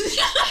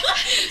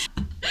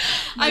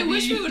I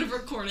wish we would have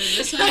recorded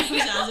this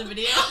as a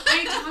video.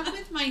 I talk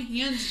with my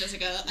hands,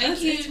 Jessica.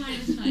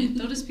 It's fine.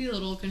 They'll just be a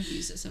little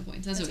confused at some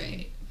point. That's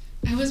okay.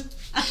 I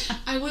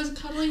was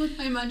cuddling with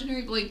my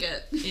imaginary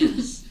blanket.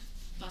 Yes.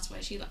 That's why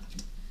she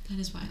laughed. That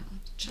is why I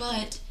laughed.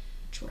 But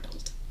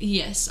chortled.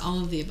 Yes, all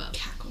of the above.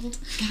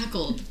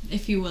 Cackled,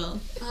 if you will.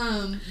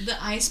 The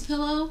ice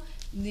pillow,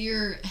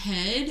 your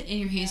head and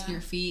your hands and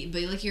your feet,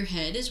 but like your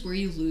head is where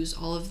you lose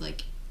all of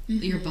like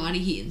your body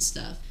heat and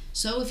stuff.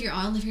 So if you're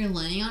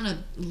laying on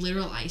a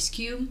literal ice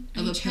cube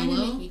of a pillow, trying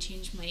to make me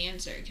change my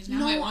answer because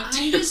now I want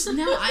to.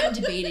 Now I'm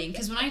debating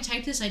because when I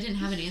typed this, I didn't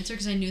have an answer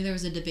because I knew there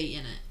was a debate in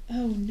it.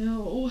 Oh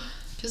no!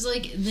 Because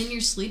like then you're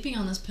sleeping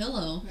on this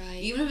pillow,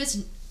 right? Even if it's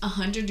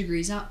 100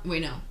 degrees out.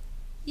 Wait, no.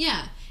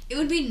 Yeah, it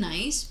would be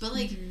nice, but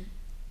like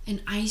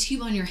an ice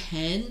cube on your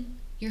head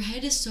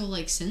is so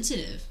like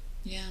sensitive.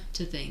 Yeah.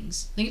 To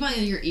things. Think about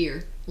your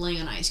ear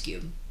laying on an ice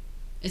cube.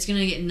 It's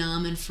gonna get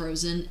numb and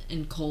frozen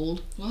and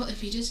cold. Well,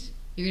 if you just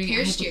you're gonna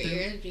pierced your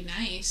ear, it'd be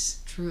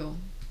nice. True.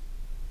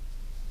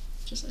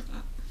 Just like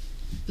that.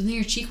 But then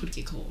your cheek would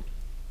get cold.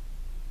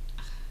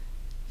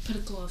 Put a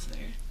glove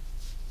there.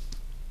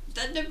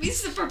 That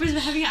defeats the purpose of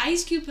having an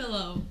ice cube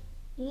pillow.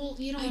 Well,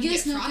 you don't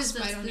get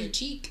frostbite on your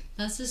cheek.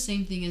 That's the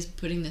same thing as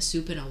putting the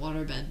soup in a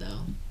waterbed,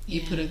 though.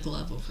 You put a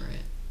glove over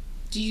it.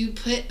 Do you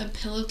put a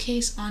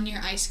pillowcase on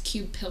your ice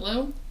cube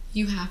pillow?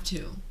 You have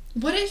to.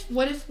 What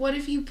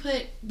if you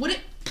put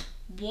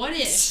What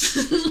if?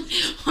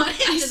 What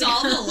if I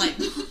saw the light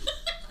bulb?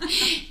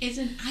 It's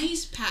an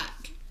ice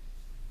pack.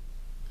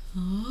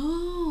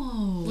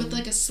 Oh. With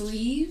like a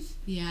sleeve.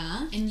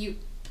 Yeah. And you.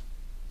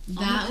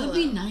 That would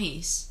be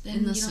nice. Then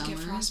in the you don't summer. get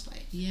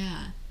frostbite.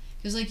 Yeah.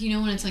 Because, like,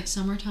 when it's, like,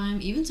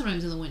 summertime, even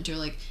sometimes in the winter,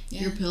 like,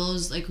 your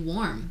pillow's, like,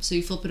 warm. So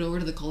you flip it over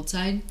to the cold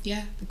side.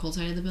 Yeah. The cold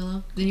side of the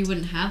pillow. Then you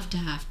wouldn't have to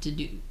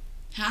do.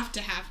 Have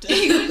to.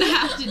 You wouldn't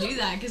have to do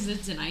that because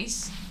it's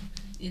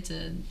it's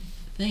a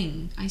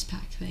thing. Ice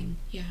pack thing.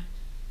 Yeah.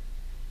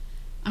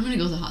 I'm going to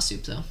go with the hot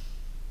soup, though.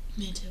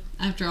 Me too.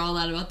 After all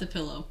that about the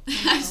pillow.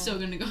 I'm still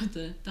going to go with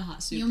the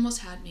hot soup. You almost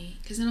had me.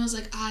 Because then I was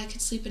like, I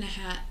could sleep in a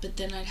hat, but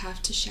then I'd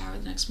have to shower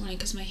the next morning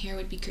because my hair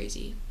would be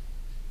crazy.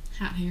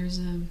 Hat hair's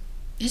a...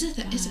 Is it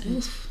that? Is it?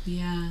 Oof.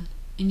 Yeah.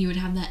 And you would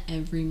have that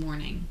every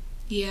morning.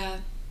 Yeah.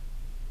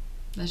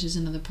 That's just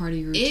another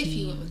party routine. If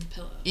you went with the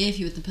pillow. If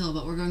you with the pillow,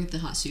 but we're going with the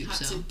hot soup. Hot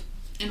soup.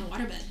 And a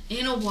waterbed.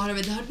 And a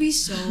waterbed. That would be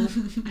so...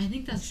 I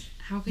think that's...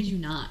 How could you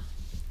not?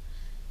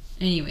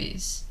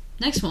 Anyways.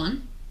 Next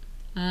one.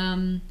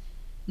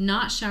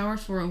 Not shower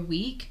for a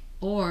week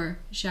or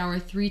shower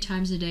 3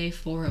 times a day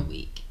for a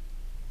week.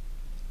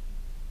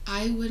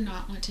 I would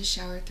not want to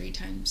shower 3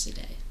 times a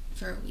day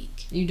for a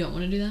week. You don't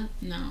want to do that?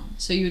 No.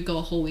 So you would go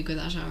a whole week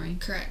without showering?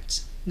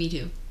 Correct. Me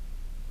too.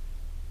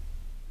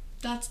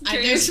 That's...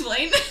 Care to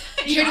explain?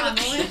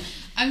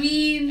 I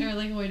mean... Or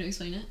like a way to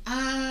explain it?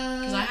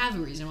 Because I have a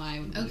reason why I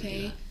would do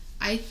that.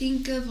 I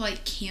think of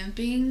like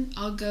camping.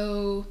 I'll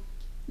go...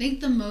 I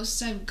think the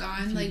most I've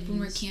gone like when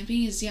we're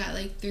camping is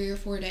like 3 or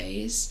 4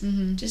 days.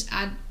 Mm-hmm. Just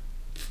add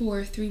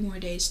 3 more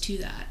days to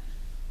that.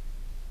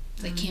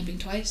 Like camping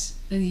twice.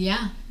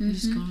 Yeah. Mm-hmm.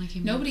 Just go on a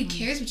camping Nobody twice.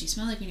 cares what you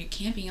smell like when you're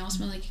camping. You all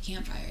smell like a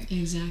campfire.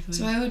 Exactly.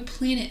 So I would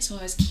plan it so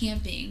I was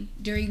camping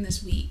during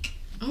this week.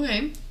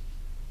 Okay.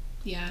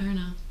 Yeah. Fair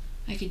enough.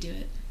 I could do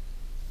it.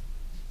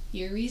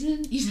 Your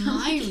reason? You sound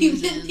My like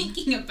you've reason. been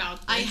thinking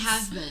about this. I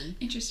have been.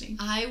 Interesting.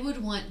 I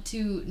would want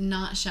to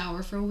not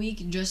shower for a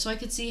week just so I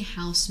could see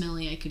how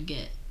smelly I could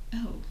get.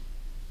 Oh.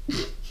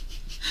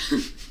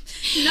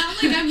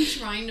 Not like I'm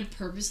trying to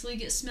purposely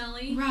get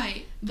smelly.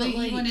 Right. But like,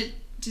 like... you want to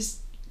just...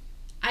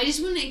 I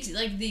just want to,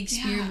 like, the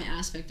experiment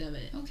aspect of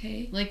it.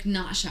 Okay. Like,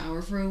 not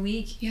shower for a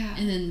week. Yeah.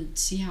 And then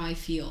see how I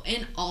feel.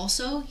 And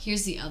also,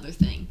 here's the other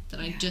thing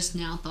that I just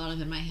now thought of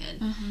in my head.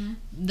 Uh-huh.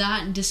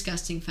 That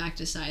disgusting fact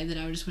aside, that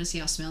I would just want to see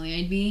how smelly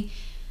I'd be.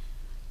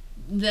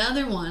 The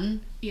other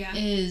one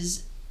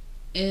is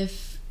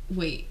if...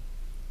 Wait.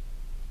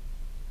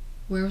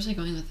 Where was I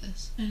going with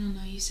this? I don't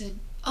know. You said...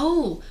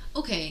 Oh,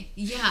 okay.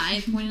 Yeah,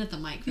 I pointed at the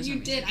mic for some You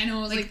reason. did. I know.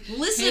 I was like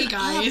listen hey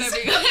guys. up,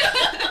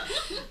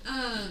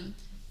 everyone.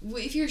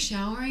 If you're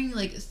showering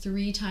like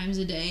 3 times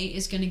a day,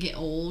 it's gonna get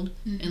old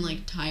and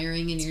like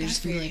tiring, and you're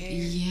just gonna be like,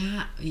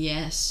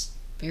 yes,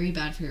 very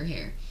bad for your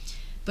hair.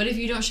 But if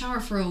you don't shower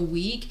for a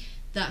week,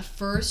 that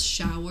first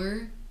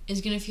shower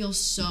is gonna feel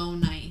so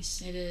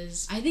nice. It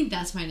is. I think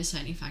that's my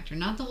deciding factor,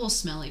 not the whole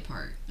smelly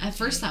part. At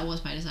first, that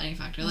was my deciding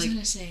factor. I was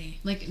gonna say,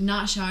 like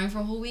not showering for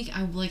a whole week.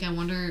 I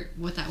wonder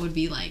what that would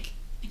be like.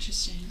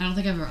 Interesting. I don't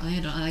think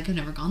I've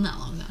never gone that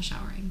long without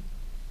showering.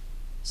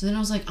 So then I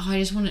was like, I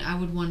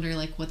would wonder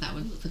like what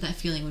that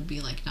feeling would be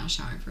like not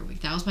showering for a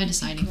week. That was my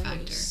deciding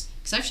factor.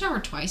 Because I've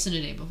showered twice in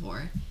a day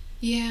before.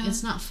 Yeah.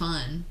 It's not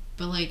fun,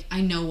 but like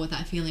I know what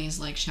that feeling is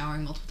like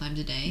showering multiple times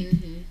a day.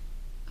 Mm-hmm.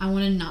 I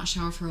want to not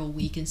shower for a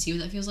week and see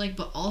what that feels like,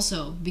 but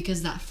also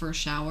because that first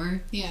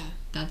shower. Yeah.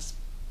 I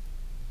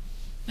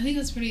think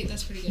that's pretty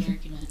good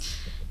argument.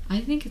 I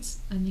think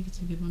it's a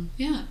good one.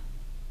 Yeah.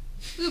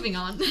 Moving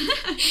on.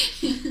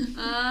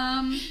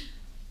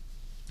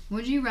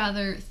 Would you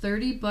rather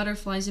 30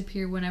 butterflies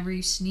appear whenever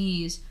you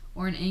sneeze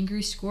or an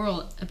angry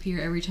squirrel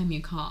appear every time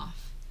you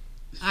cough?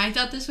 I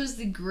thought this was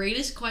the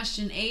greatest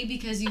question, A,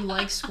 because you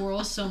like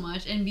squirrels so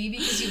much, and B,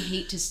 because you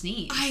hate to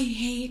sneeze. I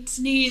hate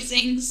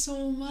sneezing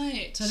so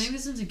much. So I think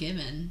this one's a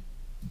given.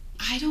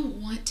 I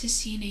don't want to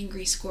see an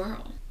angry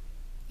squirrel.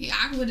 Yeah,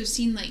 I would have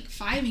seen like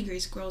 5 angry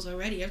squirrels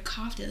already. I've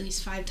coughed at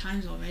least 5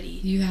 times already.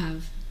 You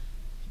have.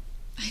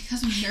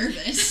 Because I'm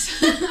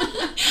nervous.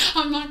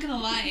 I'm not gonna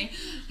lie.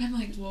 I'm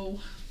like, whoa.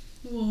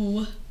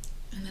 And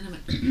then I'm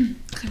like,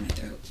 clear my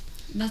throat.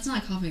 That's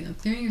not coughing though.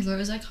 Clearing your throat,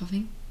 is that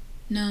coughing?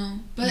 No,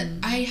 but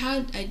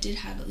I did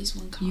have at least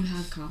one cough. You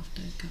have coughed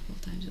a couple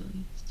of times at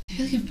least. I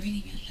feel like I'm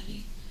breathing really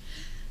heavy.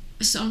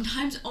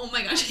 Sometimes, oh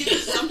my gosh,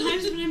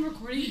 sometimes when I'm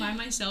recording by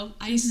myself,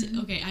 I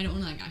don't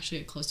want to like actually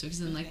get close to it because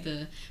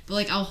then but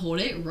like I'll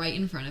hold it right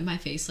in front of my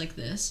face like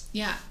this.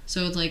 Yeah.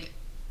 So it's like,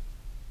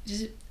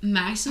 does it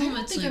maximum. I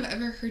don't think I've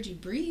ever heard you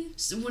breathe.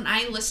 So when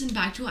I listen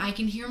back to it, I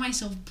can hear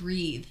myself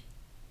breathe.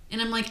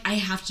 And I'm like, I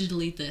have to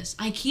delete this.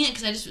 I can't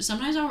because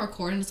sometimes I'll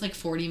record and it's like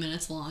 40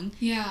 minutes long.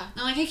 Yeah.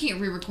 And I'm like, I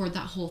can't re-record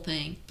that whole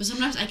thing. But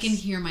sometimes I can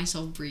hear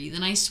myself breathe.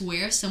 And I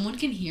swear if someone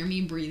can hear me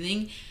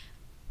breathing,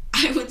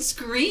 I would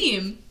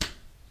scream.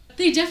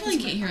 They definitely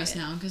can't hear us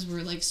now because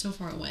we're like so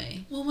far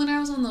away. Well, when I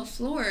was on the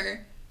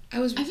floor, I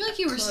feel like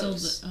you were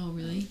close. Still... Oh,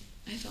 really?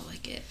 I felt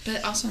like it.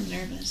 But also I'm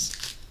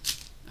nervous.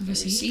 Okay,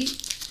 see?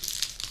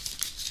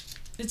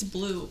 It's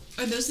blue.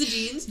 Are those the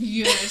jeans?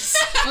 Yes.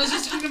 I was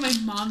just talking to my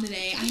mom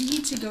today. I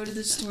need to go to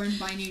the store and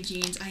buy new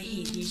jeans. I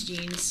hate these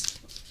jeans.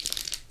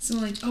 So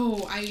like,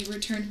 I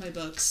returned my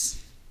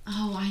books.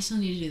 Oh, I still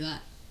need to do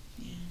that.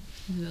 Yeah.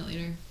 I'll do that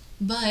later.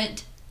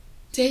 But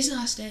today's the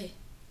last day.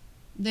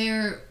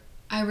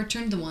 I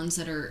returned the ones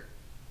that are.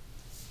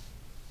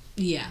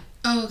 Yeah.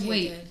 Oh, okay.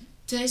 Wait. Good.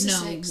 Today's the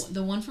 6th.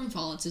 The one from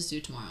Follets is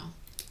due tomorrow.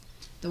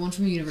 The one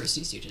from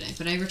university is due today,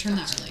 but I returned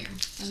that earlier.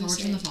 So I'll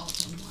return the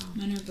Follets one tomorrow.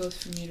 Mine are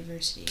both from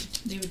university.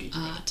 They were due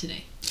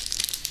today.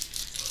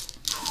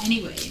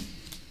 Anyway,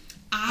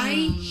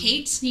 I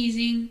hate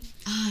sneezing,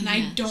 and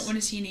I don't want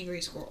to see an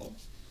angry squirrel.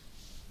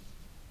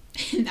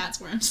 And that's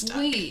where I'm stuck.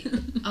 Wait.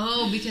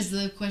 Because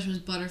the question was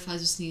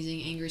butterflies with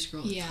sneezing, angry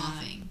squirrel with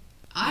coughing.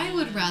 I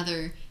would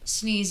rather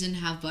sneeze and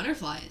have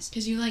butterflies.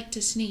 Because you like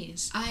to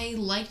sneeze. I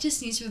like to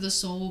sneeze for the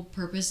sole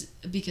purpose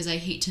because I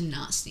hate to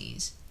not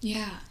sneeze.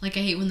 Yeah. Like,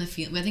 I hate when I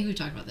think we've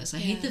talked about this. I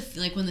hate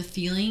when the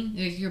feeling,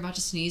 like, you're about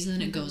to sneeze and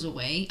then it goes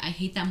away. I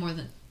hate that more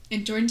than...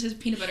 And Jordan says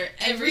peanut butter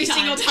every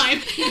single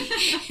time.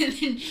 And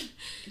then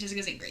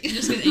Jessica's angry.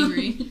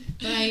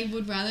 But I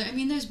would rather... I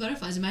mean, there's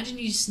butterflies. Imagine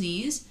you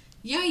sneeze.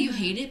 Yeah, you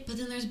hate it, but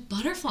then there's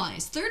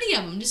butterflies. 30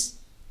 of them just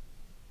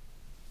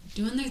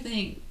doing their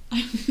thing.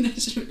 I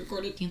should have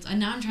recorded. And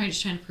now I'm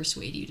just trying to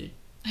persuade you to...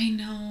 I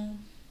know.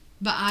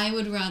 But I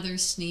would rather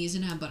sneeze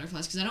and have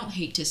butterflies because I don't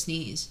hate to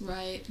sneeze.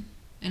 Right.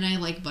 And I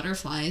like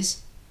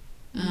butterflies.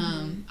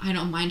 I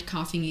don't mind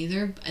coughing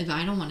either, but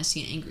I don't want to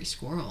see an angry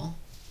squirrel.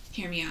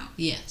 Hear me out.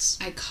 Yes.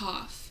 I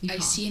cough. I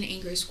see an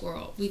angry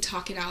squirrel. We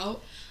talk it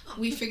out.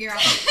 We figure out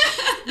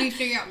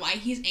why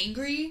he's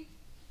angry.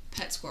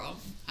 Pet squirrel.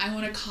 I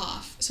want to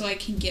cough so I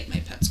can get my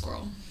pet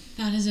squirrel.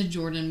 That is a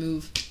Jordan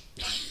move.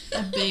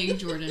 A big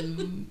Jordan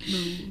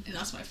move. And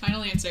that's my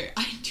final answer.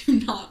 I do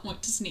not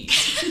want to sneeze.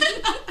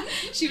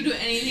 She would do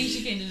anything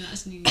she can to not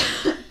sneeze.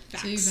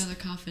 Facts. So you'd rather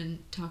cough and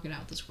talk it out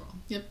with the squirrel.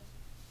 Yep.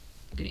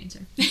 Good answer.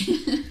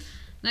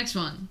 Next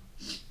one.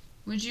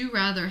 Would you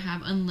rather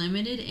have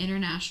unlimited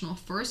international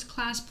first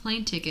class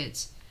plane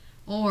tickets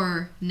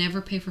or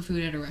never pay for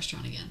food at a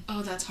restaurant again?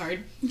 Oh, that's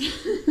hard.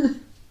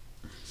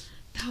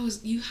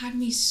 You had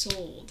me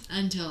sold.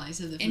 Until I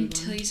said the food one.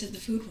 Until you said the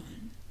food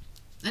one.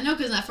 I know,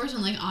 because that first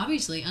one, like,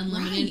 obviously,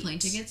 unlimited plane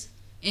tickets,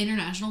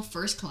 international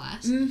first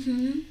class.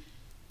 Mm-hmm.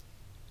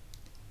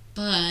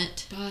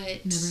 But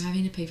never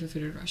having to pay for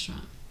food at a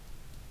restaurant.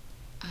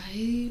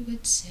 I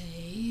would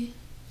say...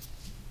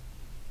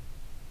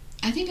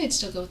 I think I'd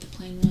still go with the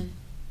plane one.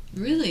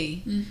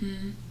 Really?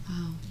 Mm-hmm.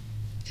 Wow.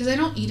 Because I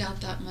don't eat out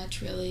that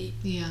much, really.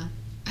 Yeah.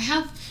 I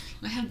have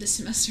this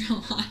semester a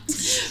lot,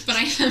 but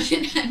I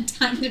haven't had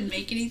time to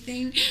make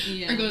anything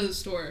or go to the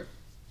store.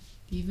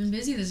 You've been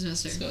busy this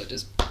semester. So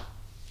just...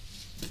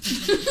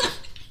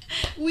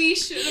 We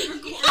should have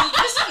recorded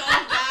this so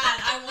bad.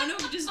 I want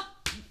to just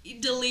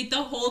delete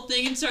the whole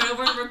thing and start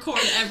over and record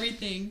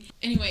everything.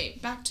 Anyway,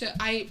 back to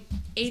I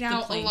ate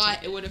out a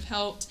lot. It would have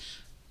helped,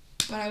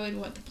 but I would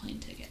want the plane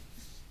ticket.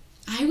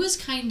 I was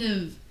kind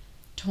of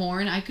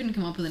torn. I couldn't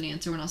come up with an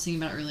answer when I was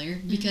thinking about it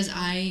earlier because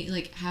I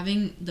like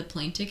having the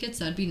plane tickets.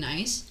 That'd be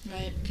nice,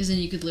 right? Because then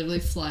you could literally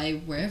fly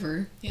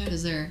wherever. Yeah.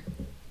 Because they're.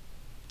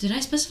 Did I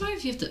specify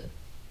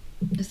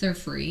if they're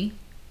free?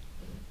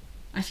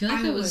 I feel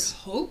like I would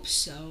hope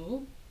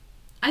so.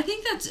 I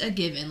think that's a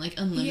given. Like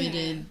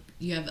unlimited. Yeah.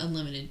 You have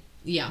unlimited.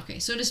 Yeah. Okay.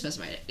 So to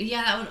specify it.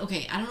 Yeah. That would.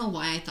 Okay. I don't know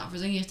why I thought for a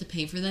second you have to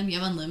pay for them. You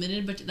have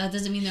unlimited, but that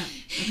doesn't mean that.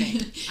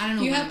 Okay. I don't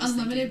know. You have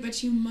unlimited,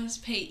 but you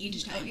must pay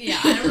each time. Yeah.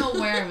 I don't know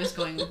where I was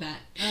going with that.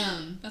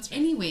 That's right.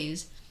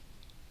 Anyways,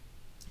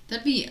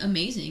 that'd be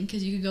amazing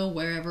because you could go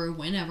wherever,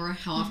 whenever,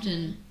 how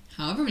often,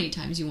 however many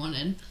times you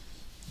wanted.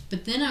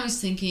 But then I was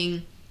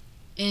thinking,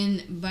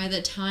 and by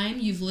the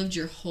time you've lived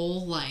your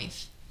whole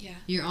life. Yeah.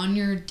 You're on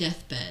your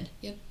deathbed.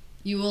 Yep.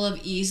 You will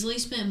have easily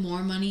spent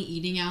more money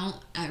eating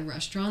out at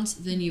restaurants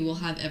than you will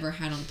have ever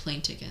had on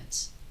plane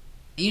tickets.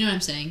 You know what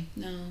I'm saying?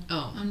 No.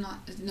 Oh. I'm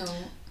not. No.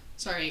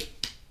 Sorry.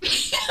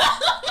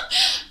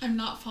 I'm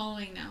not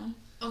following now.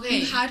 Okay.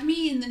 You had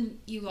me and then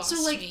you lost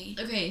me.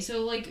 Okay,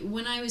 so like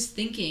when I was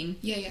thinking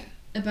Yeah.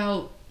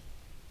 about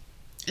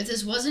if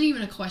this wasn't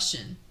even a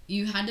question,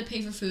 you had to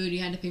pay for food, you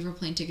had to pay for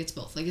plane tickets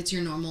both. Like it's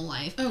your normal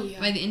life. Oh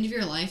yeah. By the end of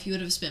your life, you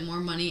would have spent more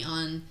money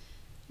on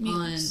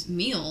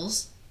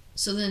meals.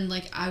 So then,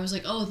 like, I was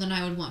like, oh, then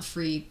I would want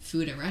free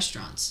food at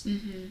restaurants.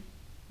 Mm-hmm.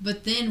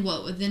 But then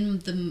then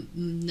the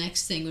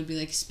next thing would be,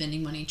 like,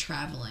 spending money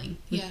traveling.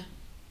 Yeah.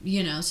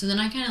 You know? So then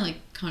I kind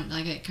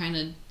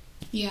of,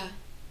 Yeah.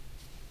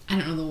 I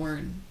don't know the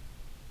word.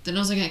 Then I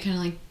was like, it kind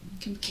of,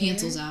 like,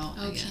 cancels out,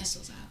 I guess.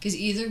 cancels out. Because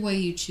either way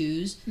you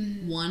choose,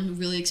 one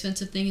really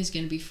expensive thing is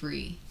going to be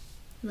free.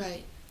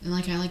 Right. And,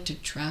 like, I like to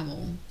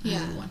travel.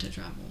 Yeah. I want to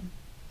travel.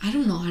 I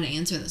don't know how to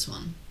answer this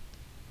one.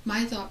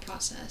 My thought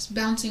process,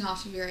 bouncing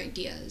off of your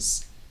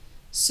ideas.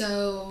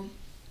 So,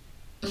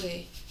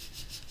 okay,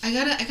 I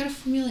gotta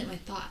formulate my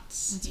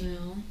thoughts. That's right.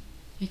 Know.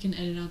 I can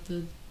edit out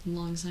the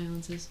long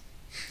silences.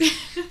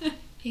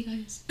 Hey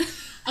guys.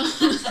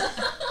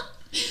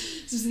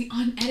 This is the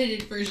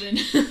unedited version.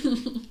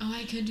 Oh,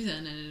 I could do the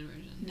unedited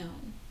version. No.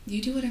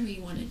 You do whatever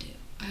you want to do.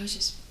 I was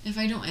just... If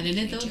I don't edit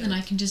it, though, then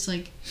I can just,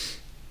 like...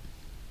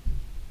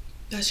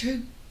 That's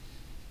true.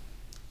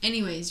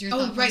 Anyways, your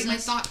thought process? My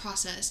thought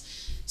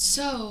process.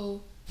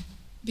 So,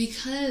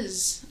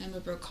 because I'm a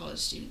broke college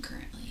student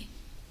currently,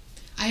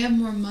 I have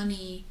more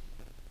money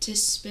to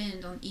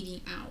spend on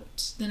eating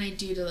out than I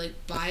do to, like,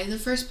 buy the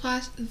first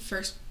class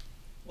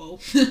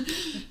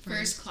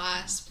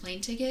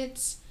plane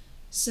tickets.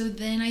 So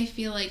then I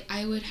feel like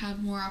I would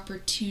have more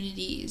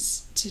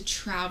opportunities to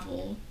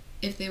travel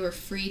if they were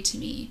free to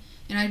me.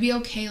 And I'd be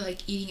okay,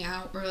 like, eating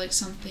out or, like,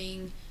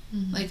 something,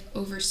 like,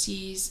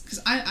 overseas. Because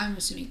I'm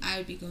assuming I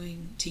would be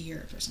going to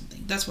Europe or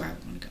something. That's where I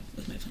would want to go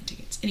with my plane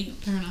tickets. Anyway,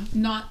 fair enough.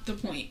 Not the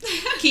point.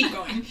 Keep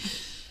going.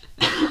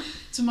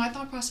 So my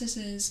thought process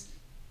is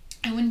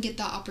I wouldn't get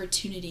that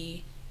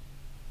opportunity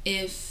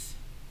if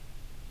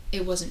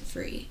it wasn't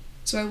free.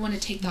 So I want to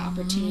take the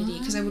opportunity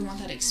because I would want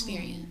that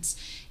experience.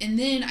 And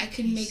then I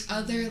could make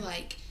other,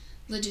 like,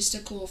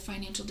 logistical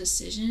financial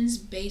decisions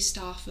based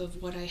off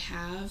of what I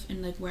have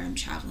and, like, where I'm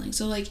traveling.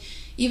 So, like,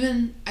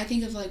 even I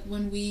think of, like,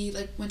 when we,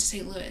 like, went to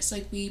St. Louis,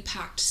 like, we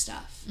packed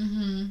stuff.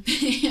 And,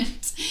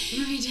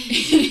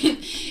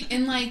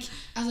 and, like,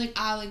 I was like,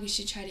 like, we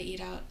should try to eat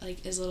out,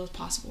 like, as little as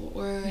possible.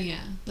 Or,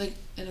 like,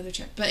 another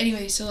trip. But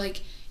anyway, so,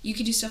 like, you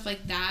could do stuff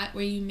like that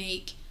where you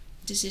make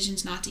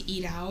decisions not to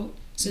eat out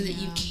so that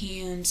you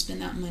can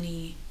spend that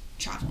money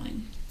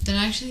traveling. Then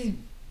actually,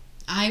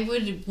 I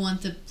would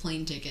want the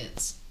plane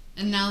tickets.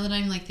 And now that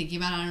I'm, like, thinking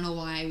about it, I don't know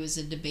why it was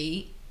a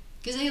debate.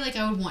 Because I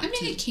would want to...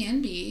 I mean, it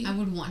can be. I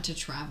would want to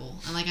travel.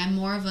 And, like, I'm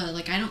more of a...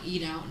 Like, I don't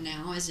eat out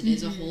now as it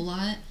is a whole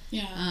lot.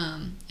 Yeah.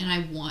 And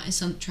I want...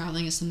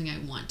 Traveling is something I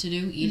want to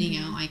do. Eating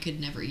out, I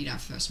could never eat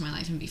out for the rest of my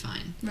life and be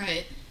fine.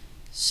 Right.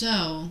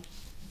 So...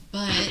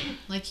 But,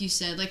 like you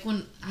said, like,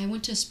 when I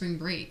went to spring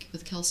break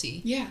with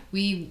Kelsey... Yeah.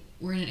 We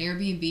were in an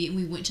Airbnb, and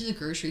we went to the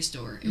grocery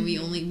store, and we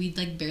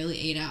like, barely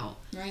ate out.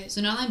 Right.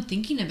 So now that I'm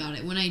thinking about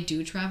it, when I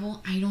do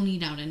travel, I don't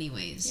eat out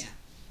anyways. Yeah.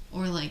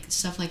 Or, like,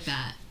 stuff like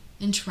that.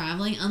 And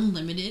traveling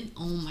unlimited,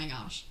 oh my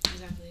gosh.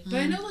 Exactly. But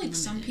I know, like,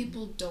 some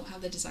people don't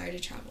have the desire to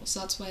travel, so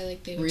that's why,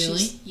 like, they would really?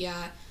 choose...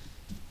 Yeah.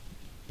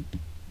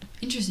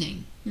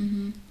 Interesting.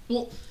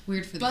 Well,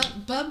 weird for them.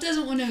 Bub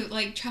doesn't want to,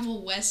 like,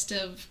 travel west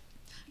of...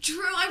 True,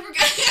 I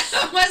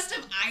forgot. west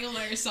of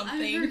Isla or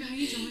something. I forgot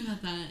you told me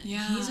about that.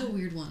 Yeah. He's a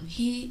weird one.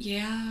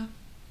 Yeah.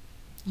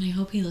 And I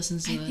hope he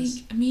listens to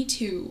this. Me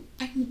too.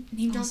 I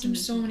name dropped him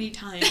so many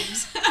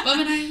times. Bub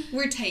and I,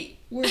 we're tight.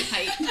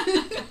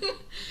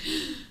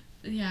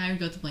 Yeah, I would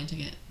go with the plane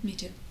ticket. Me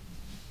too.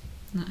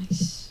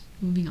 Nice.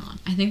 Moving on.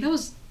 I think that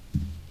was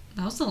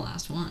the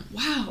last one.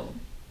 Wow.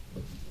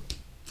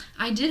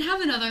 I did have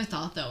another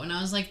thought, though, and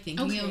I was, like,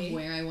 thinking of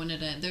where I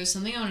wanted to... There was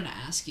something I wanted to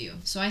ask you.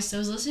 So I was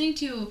listening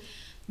to...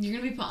 You're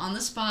going to be put on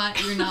the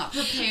spot. You're not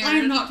prepared.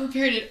 I'm not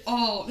prepared at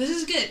all. This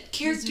is good.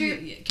 Character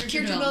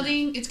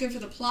building. It's good for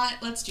the plot.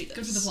 Let's do this.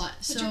 Good for the plot.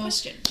 What's your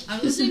question? I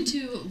was listening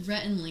to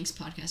Rhett and Link's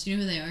podcast. You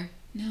know who they are?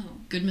 No.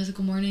 Good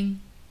Mythical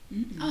Morning?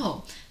 Mm-mm.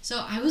 Oh.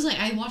 So I was, like...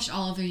 I watched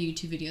all of their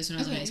YouTube videos when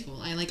I was in high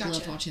school. I,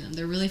 loved watching them.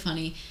 They're really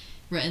funny.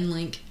 Rhett and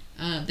Link.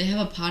 They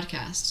have a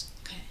podcast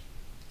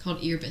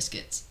called Ear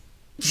Biscuits.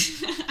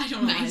 I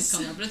don't know why it's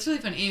called that, but it's really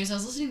funny. Anyways, I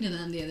was listening to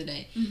them the other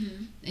day,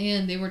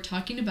 and they were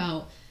talking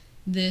about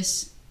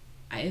this.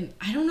 I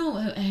don't know.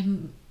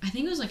 I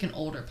think it was like an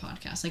older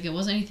podcast. Like, it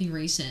wasn't anything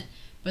recent,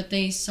 but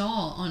they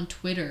saw on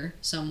Twitter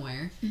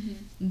somewhere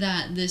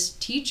that this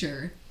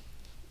teacher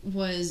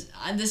was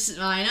I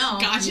know.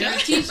 Gotcha. You're a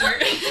teacher.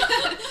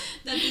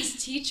 That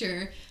this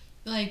teacher,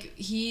 like,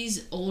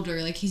 he's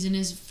older, like, he's in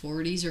his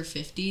 40s or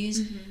 50s,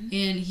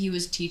 and he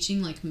was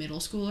teaching, like, middle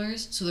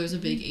schoolers, so there's a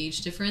big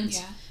age difference.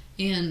 Yeah.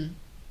 And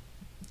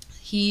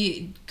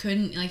he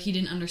couldn't, like, he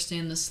didn't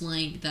understand the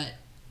slang that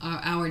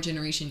our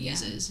generation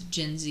uses,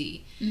 Gen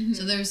Z.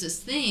 So there was this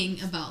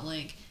thing about,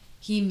 like,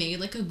 he made,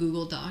 like, a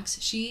Google Docs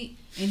sheet,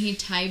 and he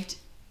typed,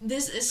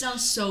 it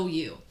sounds so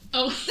you.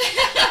 Oh.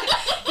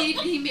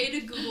 he made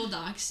a Google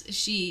Docs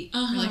sheet,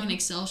 or, like, an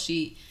Excel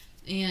sheet,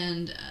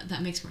 and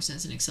that makes more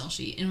sense, an Excel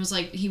sheet. And it was,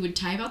 like, he would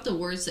type out the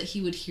words that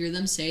he would hear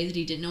them say that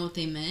he didn't know what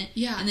they meant.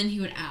 Yeah. And then he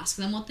would ask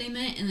them what they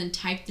meant, and then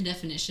type the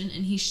definition,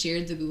 and he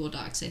shared the Google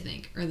Docs, I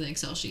think, or the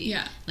Excel sheet.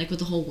 Yeah. Like, with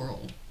the whole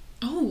world.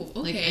 Oh,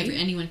 okay. Like,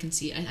 anyone can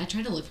see it. I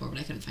tried to look for it, but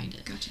I couldn't find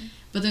it. Gotcha.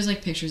 But there's,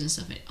 like, pictures and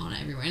stuff on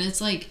it everywhere. And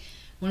it's, like,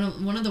 one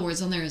of the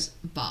words on there is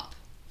bop.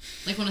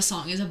 Like, when a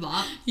song is a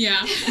bop. Yeah.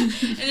 And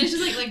it's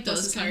just, like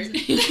those kinds of...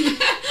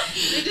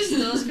 They're just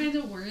those kinds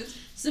of words.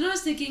 So then I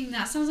was thinking,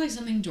 that sounds like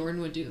something Jordan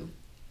would do.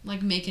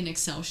 Like, make an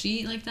Excel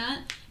sheet like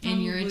that.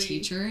 And you're a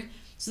teacher.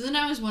 So then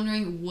I was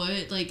wondering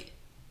what, like...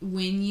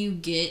 When you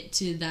get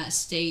to that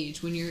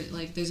stage, when you're,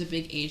 like, there's a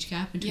big age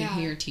gap between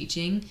who you're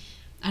teaching.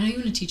 I know you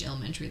want to teach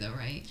elementary, though,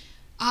 right?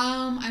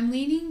 I'm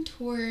leaning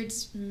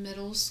towards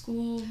middle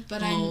school,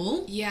 but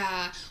Well,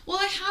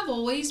 I have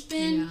always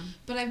been,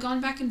 but I've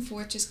gone back and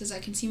forth just because I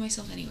can see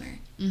myself anywhere.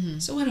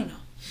 So I don't know.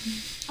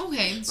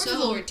 Okay, so the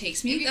Lord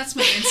takes me. That's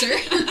my answer.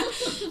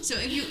 So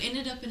if you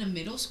ended up in a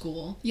middle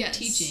school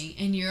teaching,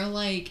 and you're,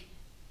 like,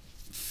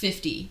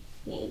 50,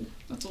 Whoa,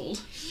 that's old.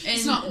 And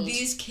it's not old.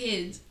 These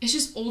kids... It's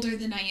just older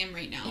than I am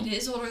right now. It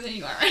is older than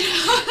you are right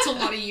now. It's a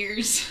lot of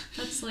years.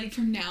 That's like...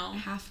 From now.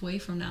 Halfway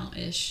from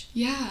now-ish.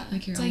 Yeah.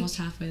 Like you're almost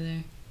halfway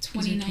there.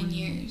 29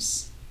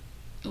 years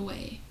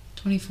away.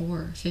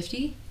 24.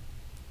 50?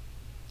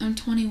 I'm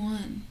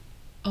 21.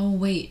 Oh,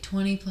 wait.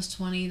 20 plus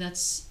 20,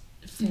 that's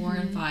 4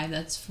 and 5.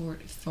 That's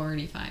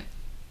 45.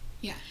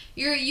 Yeah.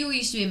 You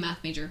used to be a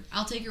math major.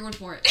 I'll take your word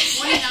for it.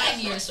 29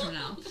 years from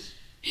now.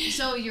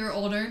 So you're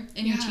older,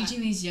 and you're teaching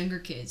these younger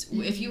kids.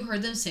 Mm-hmm. If you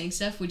heard them saying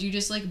stuff, would you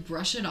just, like,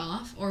 brush it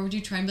off? Or would you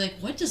try and be like,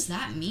 what does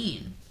that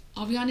mean?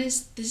 I'll be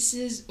honest, this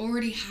is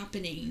already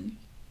happening.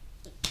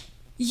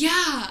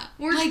 Yeah.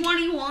 We're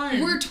 21.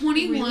 We're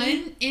 21,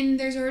 really? And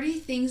there's already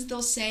things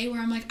they'll say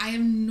where I'm like, I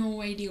have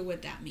no idea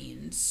what that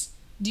means.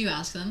 Do you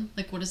ask them?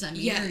 Like, what does that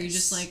mean? Yes. Or are you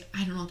just like,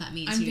 I don't know what that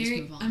means,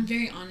 I'm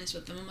very honest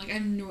with them. I'm like, I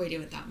have no idea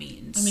what that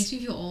means. That makes me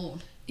feel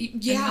old.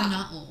 Yeah. I'm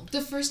not old. The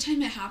first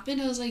time it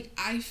happened, I was like,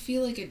 I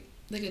feel like a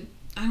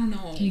I don't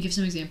know. Can you give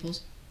some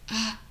examples?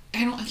 I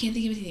can't think of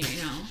anything right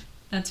now.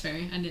 That's fair.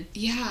 I did.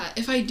 Yeah,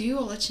 if I do,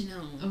 I'll let you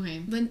know. Okay.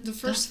 But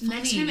the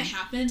next time it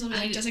happens, I'll be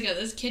like, Jessica,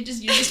 this kid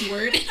just used this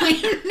word, and I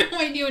have no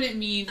idea what it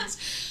means.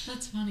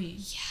 That's funny.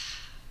 Yeah.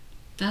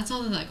 That's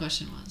all that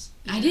question was.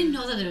 Yeah. I didn't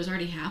know that it was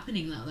already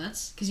happening, though.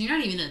 That's because you're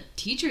not even a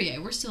teacher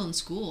yet. We're still in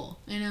school.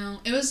 I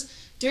know. It was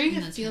during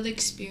a field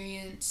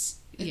experience.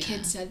 A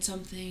kid said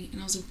something, and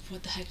I was like,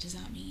 what the heck does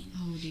that mean?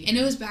 Oh, dear. And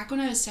it was back when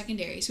I was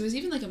secondary, so it was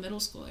even like a middle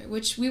schooler,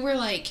 which we were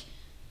like,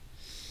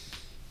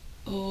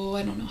 I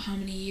don't know how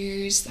many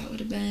years that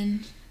would have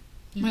been.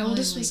 My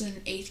oldest was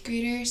an 8th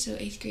grader, so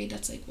 8th grade,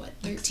 that's like what,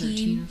 13? Like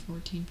 13 or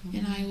 14 probably.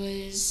 And I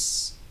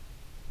was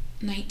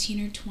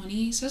 19 or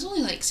 20, so it was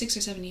only like 6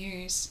 or 7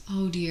 years.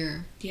 Oh,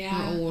 dear.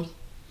 Yeah. We're old.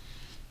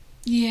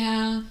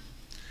 Yeah.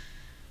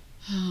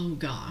 Oh,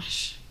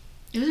 gosh.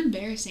 It was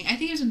embarrassing. I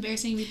think it was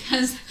embarrassing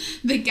because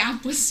the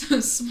gap was so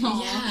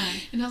small. Yeah.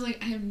 And I was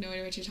like, I have no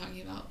idea what you're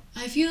talking about.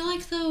 I feel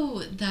like,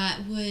 though,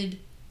 that would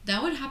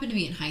happen to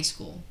me in high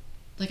school.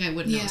 Like, I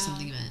would know what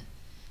something meant.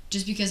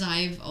 Just because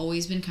I've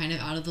always been kind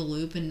of out of the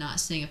loop and not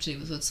staying up to date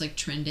with what's, like,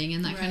 trending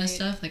and that kind of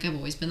stuff. Like, I've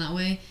always been that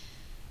way.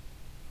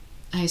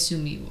 I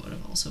assume you would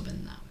have also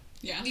been that way.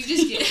 Yeah. You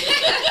just get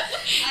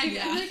I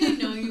feel like I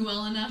know you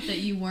well enough that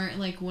you weren't,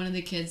 like, one of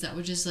the kids that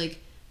would just, like,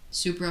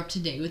 super up to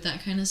date with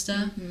that kind of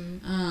stuff.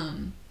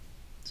 Mm-hmm.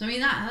 So I mean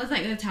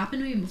that's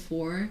happened to me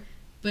before,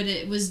 but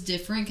it was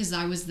different because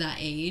I was that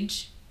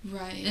age,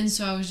 right? And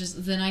so I was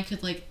just then I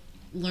could like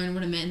learn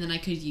what it meant and then I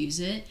could use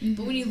it. Mm-hmm.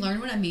 But when you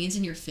learn what it means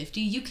and you're 50,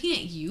 you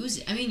can't use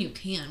it. I mean, you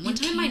can. One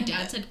time my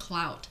dad said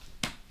clout.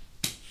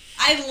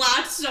 I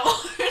laughed so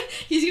hard.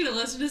 He's gonna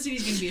listen to this and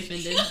he's gonna be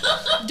offended.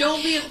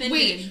 Don't be offended.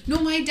 Wait, no,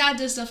 my dad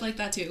does stuff like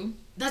that too.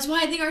 That's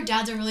why I think our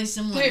dads are really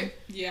similar.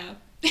 Yeah.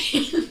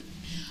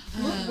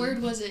 What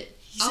word was it?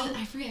 He said,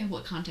 I forget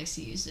what context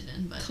he used it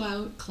in, but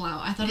clout.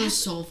 I thought it was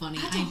so funny.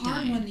 That's a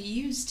hard one to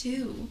use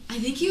too. I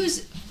think he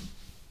was.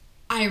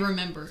 I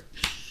remember.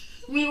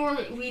 We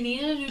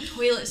needed a new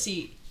toilet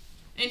seat,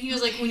 and he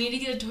was like, "We need to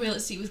get a toilet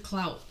seat with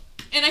clout,"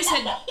 and I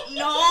said,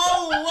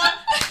 "No."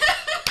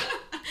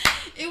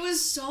 It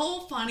was so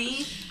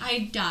funny.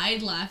 I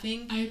died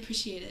laughing. I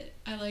appreciate it.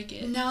 I like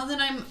it. Now that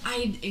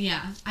I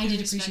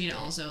did appreciate it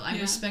also. I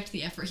respect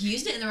the effort. He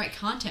used it in the right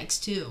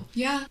context too.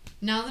 Yeah.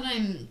 Now that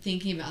I'm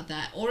thinking about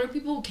that, older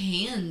people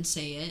can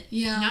say it.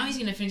 Yeah. Now he's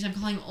gonna finish. I'm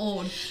calling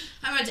old.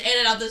 I'm going to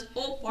edit out this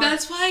whole part.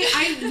 That's why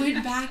I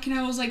went back and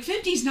I was like,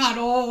 50's not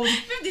old.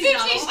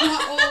 50's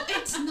not old.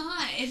 It's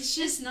not. It's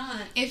just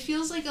not. It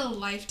feels like a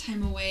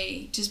lifetime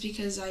away just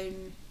because I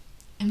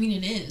mean,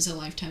 it is a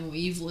lifetime away.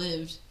 You've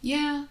lived.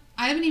 Yeah.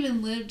 I haven't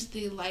even lived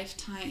the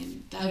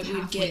lifetime that we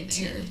would get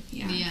to.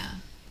 Yeah.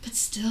 But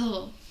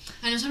still.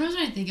 I know sometimes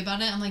when I think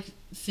about it, I'm like,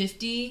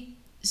 50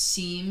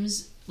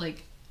 seems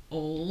like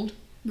old.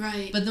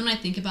 Right. But then when I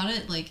think about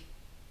it, like,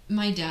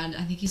 my dad,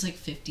 I think he's like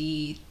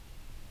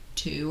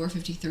 52 or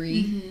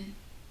 53. Mm-hmm.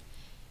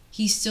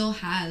 He still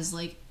has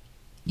like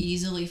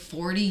easily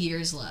 40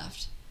 years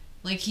left.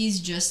 Like, he's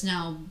just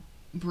now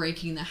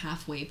breaking the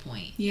halfway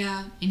point.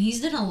 Yeah. And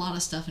he's done a lot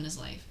of stuff in his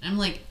life. And I'm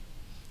like,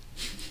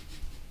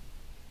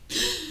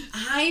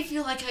 I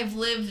feel like I've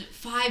lived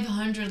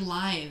 500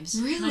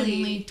 lives. Really? And I'm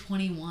only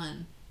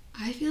 21.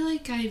 I feel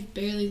like I've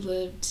barely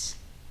lived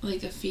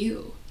like a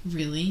few.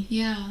 Really?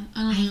 Yeah.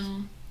 I don't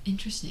know.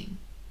 Interesting.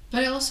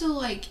 But I also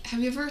like,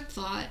 have you ever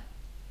thought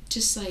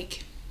just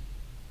like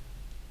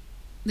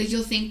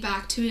you'll think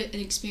back to it, an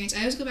experience. I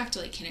always go back to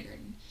like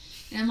kindergarten.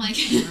 And I'm like,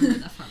 I don't remember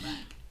that far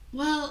back.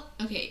 Well,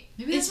 okay.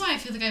 Maybe that's why I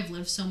feel like I've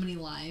lived so many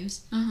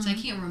lives. Because I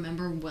can't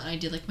remember what I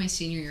did like my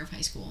senior year of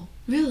high school.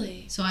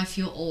 Really? So I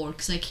feel old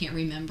because I can't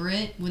remember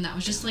it when that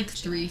was just like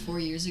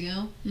 3-4 years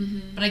ago.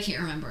 Mm-hmm. But I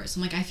can't remember it. So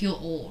I'm like, I feel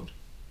old.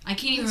 I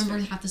can't even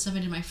remember half the stuff I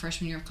did my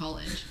freshman year of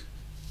college.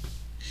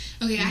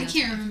 Okay, I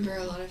can't remember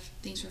a lot of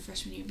things from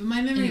freshman year, but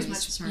my memory is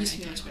much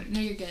better. No,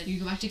 you're good. You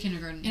go back to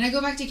kindergarten. And I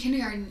go back to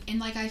kindergarten, and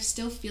like I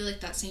still feel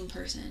like that same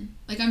person.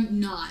 Like I'm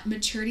not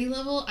maturity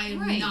level. I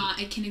am not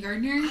a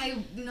kindergartner.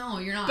 No,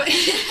 you're not. But,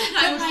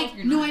 I would hope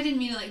you're not. No, I didn't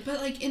mean it like.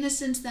 But like in the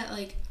sense that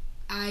like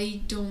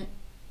I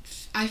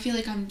feel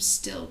like I'm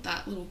still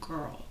that little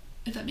girl,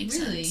 if that makes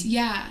sense.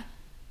 Yeah.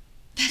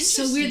 That's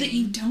so weird that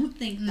you don't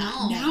think that.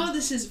 No. Now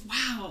this is,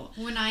 wow.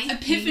 When I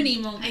epiphany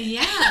moment.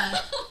 Yeah.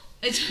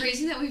 It's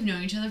crazy that we've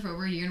known each other for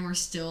over a year and we're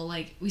still,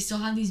 like, we still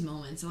have these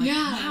moments. I'm like,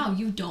 wow,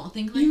 you don't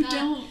think like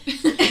that? You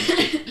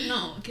don't.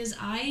 No, because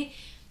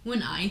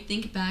when I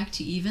think back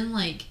to even,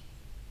 like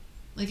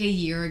a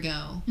year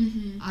ago,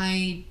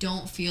 I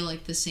don't feel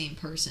like the same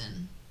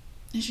person.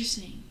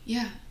 Interesting.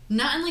 Yeah.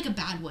 Not in, like, a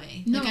bad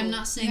way. No, like, I'm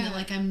not saying that,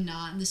 like, I'm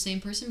not the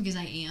same person, because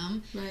I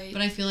am. Right.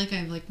 But I feel like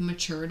I've, like,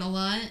 matured a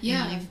lot.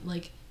 Yeah. And I've,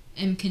 like,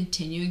 am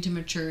continuing to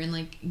mature and,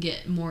 like,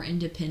 get more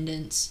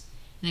independence.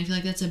 And I feel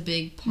like that's a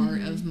big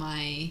part of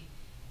my,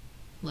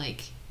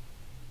 like,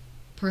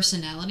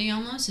 personality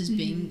almost, is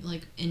being,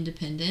 like,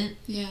 independent.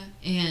 Yeah.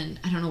 And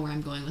I don't know where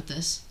I'm going with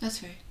this. That's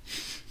fair.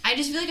 I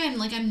just feel like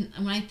I'm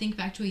when I think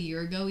back to a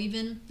year ago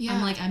even,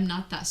 I'm like, I'm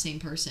not that same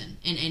person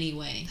in any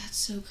way. That's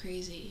so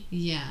crazy.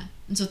 Yeah.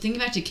 And so thinking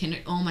back to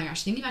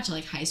thinking back to,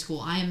 like, high school,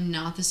 I am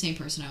not the same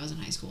person I was in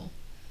high school.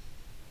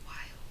 Wild.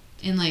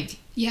 And, like,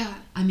 yeah.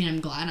 I mean,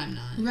 I'm glad I'm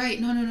not. Right.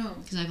 No.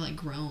 Because I've, like,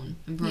 grown.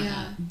 I've grown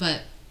up.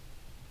 But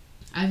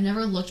I've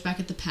never looked back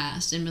at the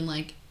past and been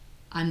like,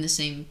 I'm the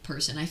same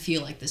person. I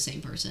feel like the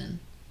same person.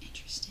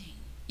 Interesting.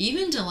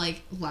 Even to,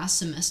 like, last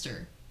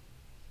semester.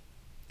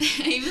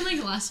 Even,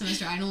 like, last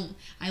semester,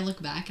 I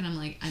look back and I'm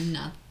like, I'm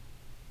not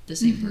the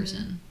same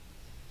person.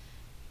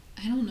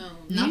 I don't know.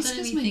 Not that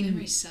anything. My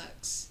memory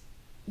sucks.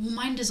 Well,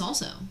 mine does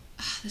also.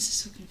 This is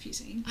so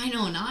confusing. I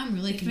know, now I'm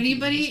really confused. If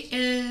anybody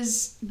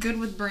is good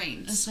with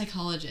brains. A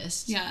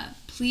psychologist. Yeah,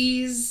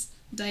 please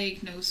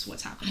diagnose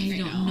what's happening right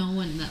now. I don't know. No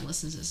one that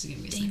listens to this is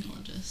going to be a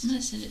psychologist. I'm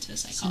going to send it to a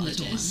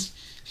psychologist.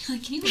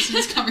 Like, can you listen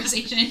to this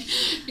conversation?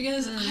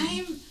 Because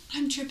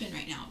I'm tripping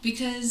right now.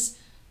 Because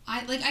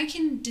I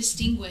can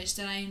distinguish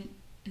that I'm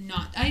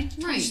not. I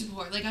told you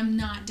before. Like, I'm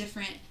not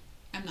different.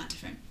 I'm not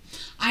different.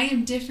 I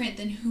am different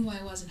than who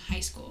I was in high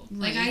school.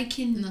 Right. Like, I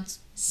can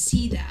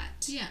see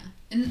that. Yeah.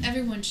 And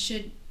everyone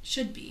should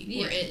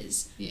be or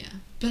is. Yeah.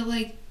 But,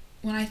 like,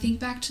 when I think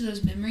back to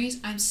those memories,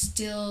 I'm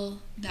still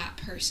that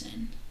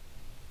person.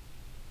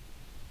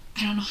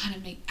 I don't know how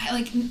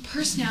to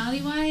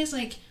personality-wise,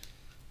 like,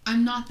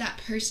 I'm not that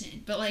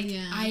person. But, like,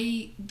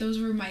 those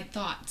were my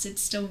thoughts.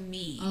 It's still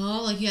me.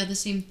 Oh, like you had the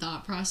same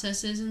thought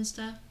processes and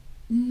stuff?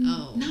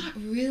 Oh. Not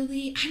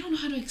really. I don't know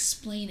how to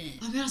explain it.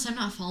 I'll be honest, I'm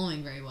not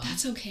following very well.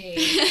 That's okay.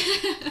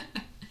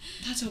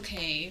 That's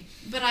okay.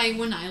 But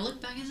when I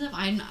look back at stuff,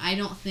 I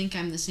don't think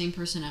I'm the same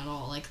person at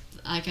all. Like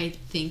I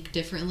think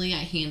differently. I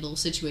handle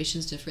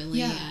situations differently.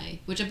 Yeah.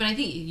 But I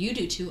think you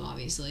do too,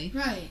 obviously.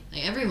 Right.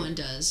 Like everyone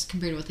does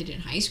compared to what they did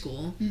in high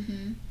school.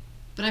 Mm-hmm.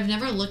 But I've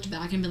never looked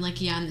back and been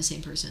like, yeah, I'm the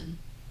same person.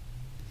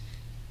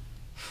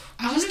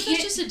 I wonder if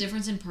it's just a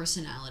difference in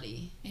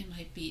personality. It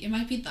might be. It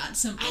might be that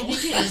simple. I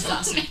think it is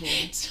that simple.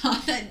 It's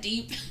not that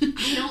deep.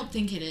 I don't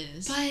think it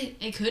is. But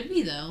it could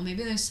be, though.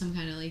 Maybe there's some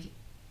kind of, like...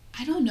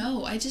 I don't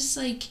know. I just,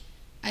 like...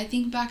 I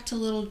think back to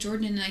little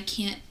Jordan and I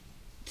can't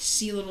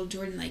see little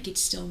Jordan like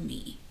it's still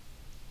me.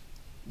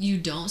 You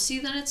don't see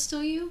that it's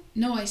still you?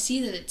 No, I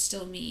see that it's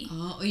still me.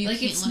 Oh, you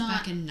can't look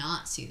back and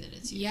not see that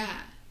it's you.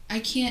 Yeah. I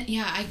can't...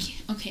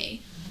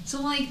 Okay. So,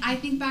 like, I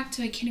think back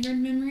to a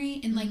kindergarten memory,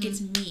 and, like,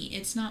 it's me.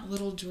 It's not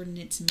little Jordan,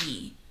 it's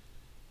me.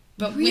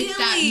 But really? With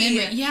that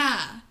memory,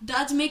 yeah.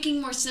 That's making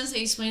more sense that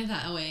you explain it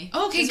that way.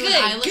 Okay, good,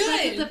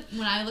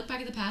 when I look back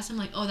at the past, I'm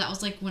like, oh, that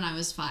was, like, when I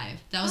was 5.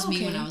 That was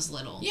me when I was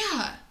little.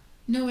 Yeah.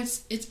 No,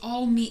 it's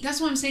all me.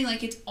 That's what I'm saying,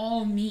 like, it's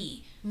all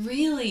me.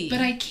 Really? But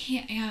I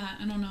can't,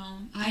 I don't know.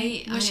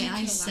 I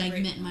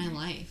segment my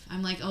life.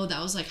 I'm like, oh, that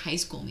was, like, high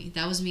school me.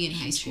 That was me in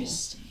high school.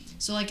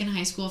 So, like, in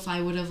high school, if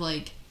I would have,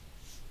 like...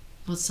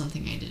 What's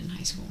something I did in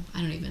high school?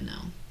 I don't even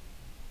know.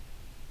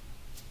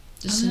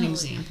 Just an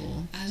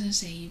example. I was gonna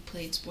say you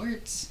played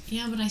sports.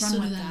 Yeah, but I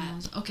still do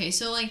that. Okay,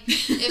 so, like,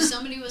 if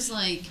somebody was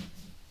like,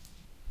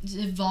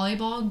 if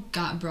volleyball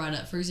got brought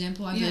up, for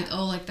example, I'd be like,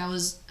 oh, like, that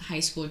was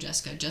high school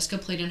Jessica. Jessica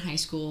played in high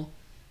school.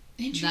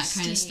 That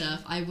kind of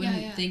stuff. I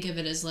wouldn't think of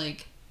it as,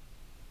 like,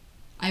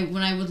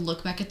 when I would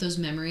look back at those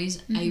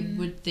memories, I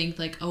would think,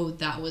 like, oh,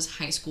 that was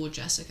high school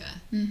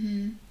Jessica.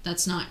 Mm-hmm.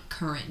 That's not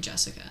current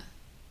Jessica.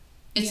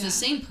 It's the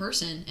same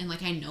person, and,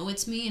 like, I know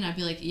it's me, and I'd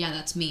be like, yeah,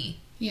 that's me.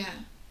 Yeah.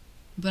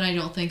 But I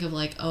don't think of,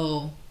 like,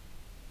 oh,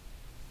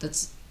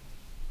 that's...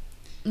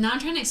 Now I'm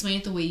trying to explain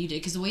it the way you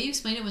did, because the way you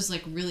explained it was,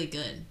 like, really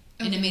good.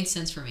 Okay. And it made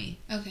sense for me.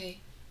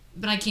 Okay.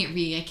 But I can't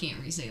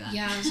re-say that.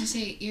 Yeah, I was gonna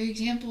say, your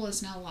example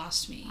has now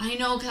lost me. I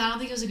know, because I don't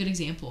think it was a good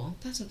example.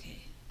 That's okay.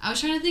 I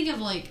was trying to think of,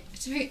 like...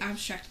 It's a very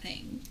abstract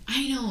thing.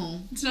 I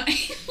know. It's not...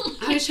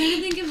 I was trying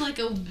to think of, like,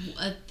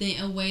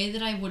 a way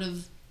that I would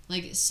have...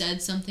 like,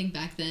 said something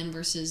back then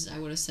versus I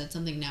would have said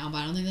something now, but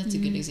I don't think that's a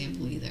good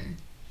example either.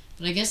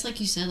 But I guess, like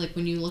you said, like,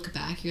 when you look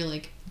back, you're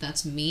like,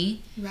 that's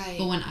me. Right.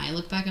 But when I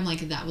look back, I'm like,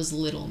 that was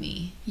little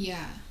me.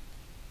 Yeah.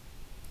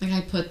 Like,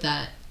 I put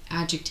that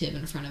adjective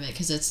in front of it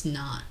because it's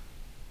not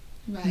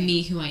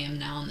me who I am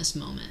now in this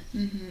moment.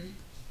 Mm-hmm.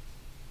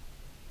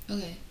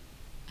 Okay.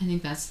 I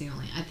think that's the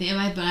only. I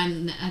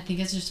think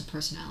it's just a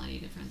personality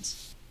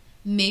difference.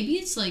 Maybe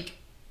it's like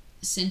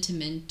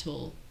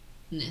sentimentalness.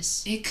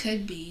 It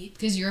could be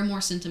because you're a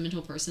more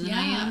sentimental person than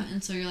I am,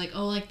 and so you're like,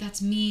 oh, like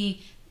that's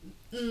me.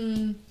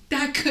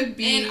 That could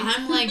be. And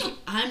I'm like,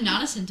 I'm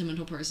not a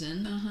sentimental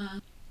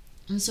person.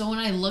 And so when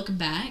I look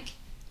back,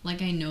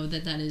 like I know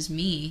that is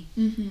me.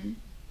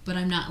 But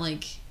I'm not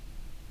like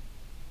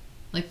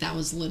that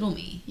was little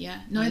me.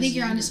 Yeah. No, I think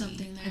you're onto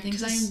something there. I think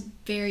because I'm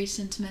very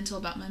sentimental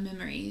about my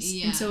memories.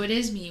 Yeah. And so it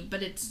is me,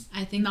 but it's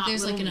I think not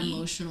there's like an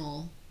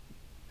emotional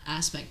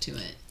aspect to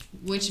it.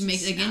 Which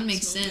makes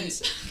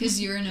sense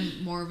because you're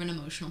more of an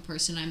emotional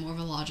person. I'm more of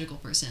a logical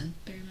person.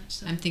 Very much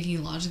so. I'm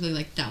thinking logically,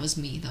 like that was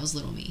me. That was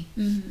little me.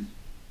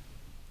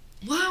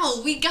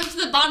 Wow, we got to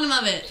the bottom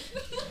of it.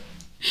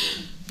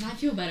 I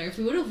feel better. If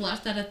we would have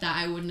left that at that,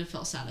 I wouldn't have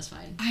felt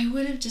satisfied. I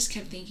would have just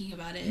kept thinking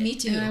about it. Me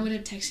too. And I would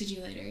have texted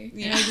you later.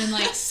 Yeah. And I've been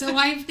like, so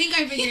I think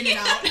I figured it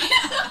out.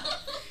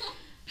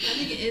 I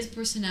think it is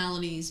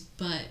personalities,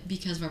 but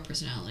because of our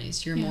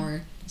personalities, you're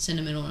more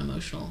sentimental and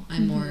emotional.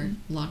 I'm more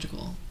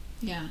logical.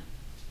 Yeah.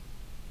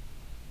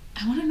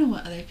 I want to know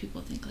what other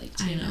people think like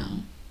too. I know.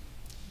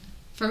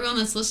 For everyone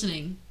that's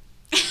listening,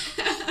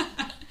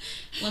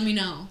 let me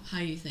know how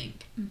you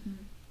think.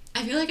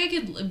 I feel like I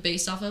could,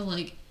 based off of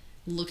like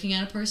looking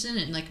at a person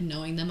and like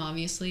knowing them,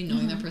 obviously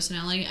knowing their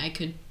personality, I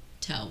could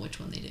tell which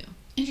one they do.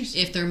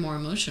 Interesting. If they're more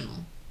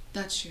emotional.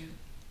 That's true.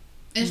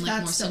 If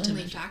like that's the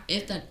only factor.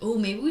 If that,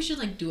 maybe we should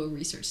like do a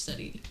research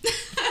study.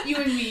 You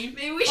and me.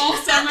 Maybe we should. All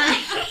summer.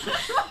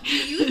 Do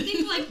you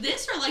think like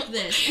this or like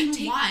this? And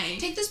why?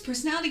 Take this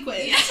personality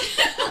quiz.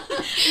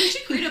 We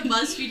should create a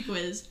BuzzFeed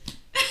quiz.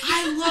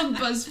 I love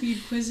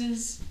BuzzFeed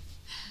quizzes.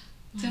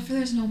 Except for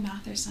there's no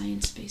math or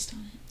science based on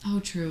it. Oh,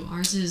 true.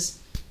 Ours is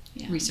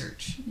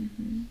research.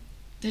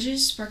 That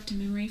just sparked a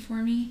memory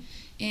for me.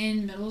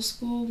 In middle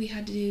school, we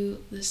had to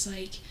do this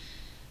like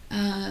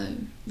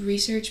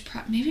research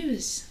maybe it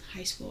was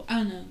high school, I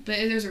don't know, but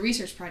there was a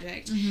research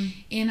project,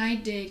 and I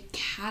did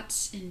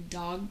cats and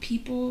dog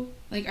people,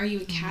 like are you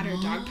a cat or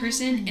dog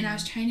person, and I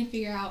was trying to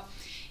figure out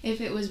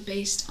if it was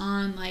based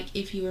on like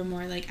if you were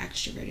more like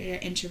extroverted or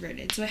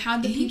introverted. So I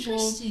had the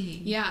people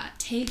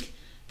take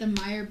the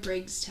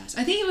Myers-Briggs test.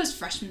 I think it was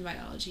freshman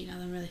biology, now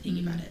that I'm really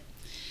thinking about it.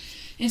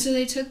 And so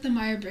they took the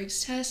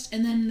Myers-Briggs test,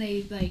 and then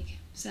they like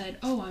said,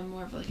 oh, I'm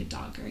more of like a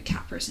dog or a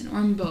cat person, or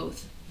I'm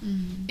both.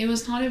 It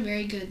was not a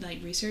very good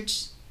like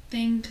research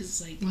thing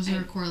because like was there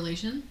a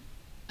correlation?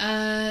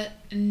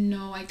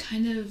 No, I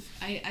kind of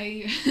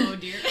I oh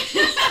dear.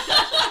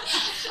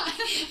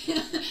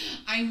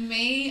 I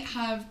may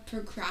have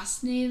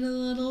procrastinated a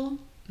little.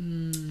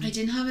 I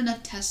didn't have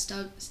enough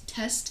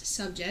test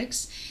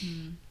subjects,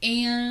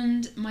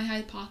 and my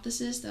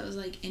hypothesis that was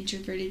like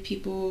introverted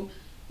people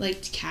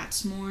liked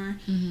cats more,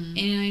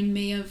 and I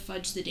may have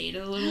fudged the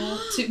data a little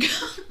to go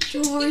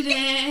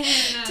Jordan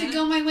to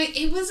go my way.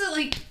 It wasn't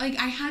like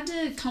I had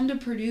to come to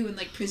Purdue and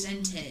like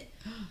present it.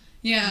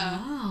 Yeah.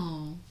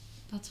 Wow,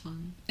 that's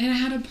fun. And I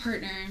had a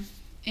partner,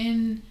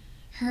 and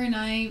her and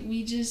I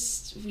we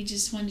just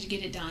wanted to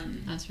get it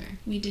done. That's fair.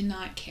 We did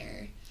not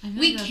care.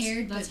 We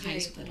cared, but very high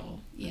school. little.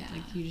 Yeah.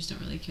 Like you just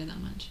don't really care that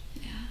much.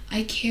 Yeah.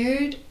 I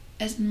cared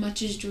as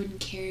much as Jordan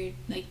cared.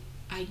 Like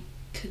I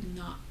could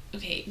not.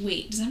 Okay,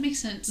 wait. Does that make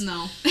sense?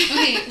 No.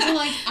 Okay, so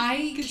like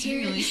I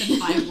cared. You said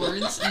 5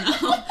 words.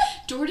 No.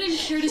 Jordan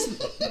cared as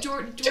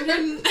Jordan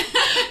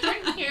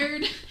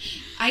cared.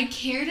 I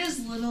cared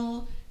as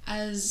little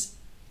as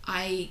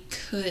I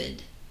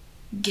could,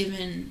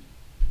 given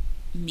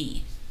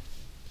me.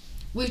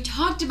 We've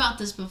talked about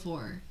this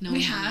before. No,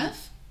 we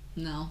have.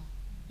 No.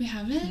 We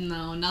haven't?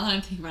 No, now that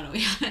I'm thinking about it,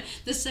 we haven't.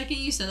 The second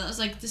you said that, I was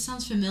like, this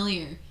sounds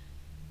familiar.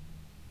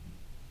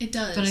 It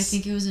does. But I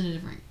think it was in a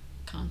different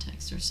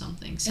context or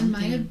something. It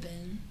might have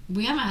been.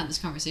 We haven't had this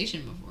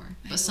conversation before,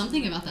 but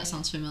something about that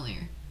sounds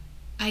familiar.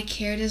 I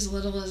cared as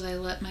little as I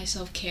let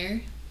myself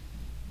care.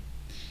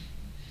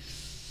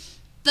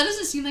 That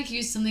doesn't seem like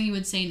something you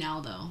would say now,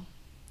 though.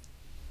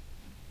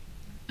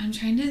 I'm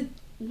trying to...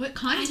 What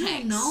context? I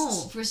don't know.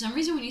 For some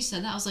reason, when you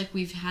said that, I was like,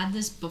 we've had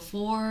this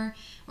before,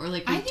 or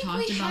like we've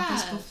talked about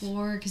this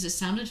before, because it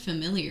sounded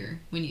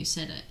familiar when you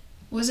said it.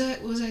 Was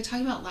I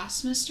talking about last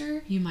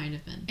semester? You might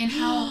have been. And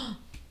how...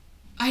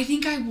 I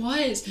think I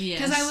was. Yes.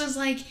 Because I was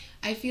like,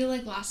 I feel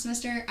like last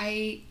semester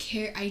I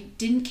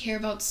didn't care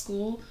about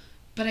school,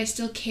 but I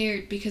still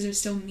cared because it was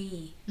still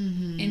me.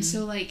 And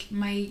so like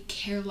my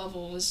care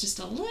level was just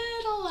a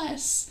little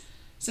less.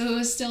 So it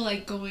was still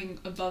like going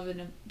above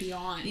and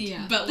beyond.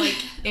 Yeah. But like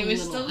it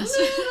was still a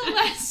little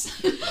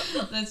less.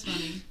 That's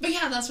funny. But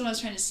yeah, that's what I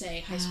was trying to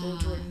say. High school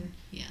Jordan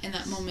in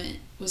that moment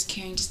was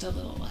caring just a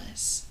little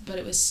less, but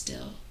it was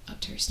still up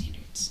to her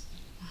standards.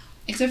 Wow.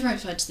 Except for I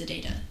fudged the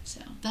data,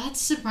 so.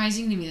 That's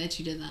surprising to me that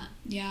you did that.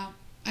 Yeah.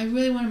 I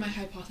really wanted my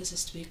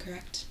hypothesis to be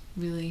correct.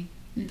 Really?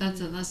 That's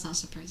not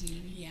surprising to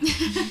me. Yeah.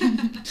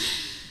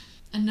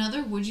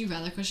 Another would you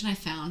rather question I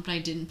found, but I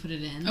didn't put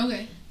it in.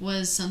 Okay.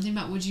 Was something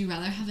about would you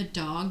rather have a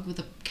dog with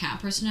a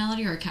cat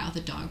personality or a cat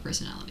with a dog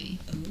personality?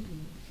 Ooh.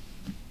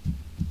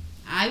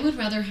 I would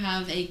rather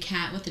have a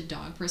cat with a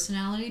dog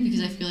personality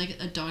because I feel like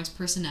a dog's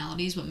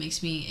personality is what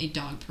makes me a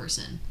dog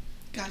person.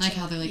 Gotcha. Like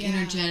how they're like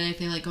energetic,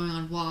 they like going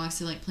on walks,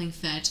 they like playing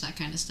fetch, that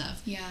kind of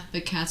stuff. Yeah.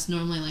 But cats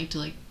normally like to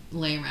like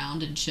lay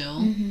around and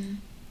chill. Mm-hmm.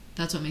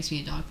 That's what makes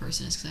me a dog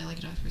person, is because I like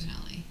a dog's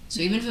personality.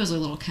 So even if it was a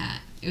little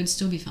cat, it would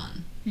still be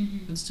fun.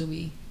 Mm-hmm. It would still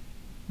be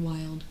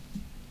wild.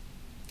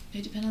 It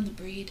would depend on the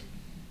breed.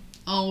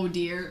 Oh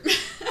dear.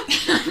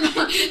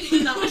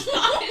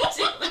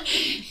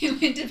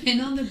 It would depend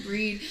on the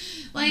breed.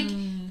 Like,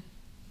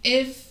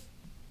 if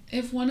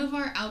one of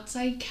our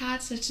outside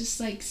cats that's just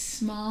like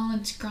small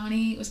and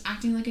scrawny was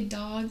acting like a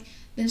dog,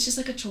 then it's just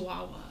like a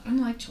chihuahua. I don't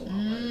like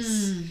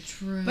chihuahuas.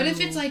 True. But if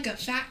it's like a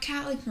fat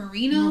cat like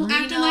Merino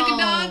acting like a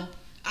dog,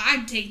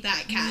 I'd take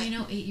that cat.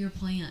 Merino ate your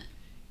plant.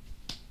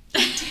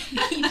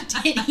 He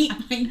did eat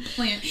my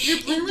plant. Your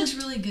plant looks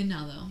really good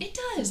now, though. It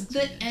does.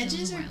 The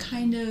edges are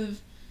kind of...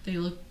 They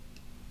look...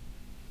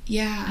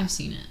 Yeah. I've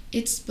seen it.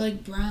 It's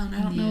like brown.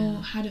 I don't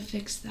know how to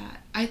fix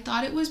that. I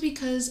thought it was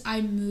because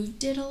I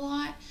moved it a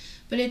lot,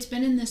 but it's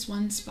been in this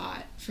one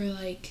spot for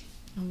like...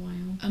 A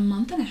while. A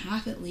month and a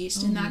half at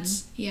least. And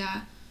that's...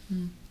 Yeah.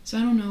 So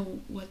I don't know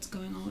what's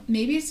going on.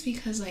 Maybe it's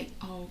because like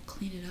I'll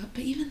clean it up,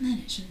 but even then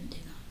it shouldn't do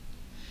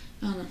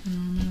that. I don't know.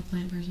 I'm not a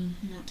plant person.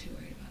 I'm not too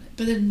worried about it.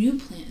 But the new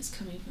plant is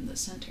coming from the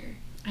center.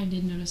 I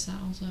did notice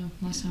that also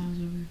last time I was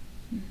over.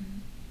 Mm-hmm.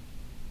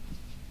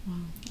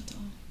 Wow. That's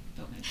all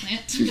about my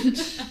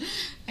plant.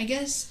 I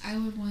guess I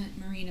would want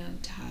Merino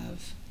to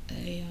have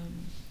a...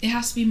 it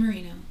has to be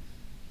Merino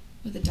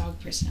with a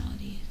dog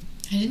personality.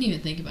 I didn't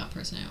even think about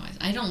personality-wise.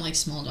 I don't like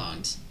small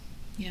dogs.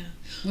 Yeah.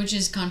 Which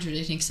is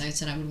contradicting because I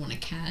said I would want a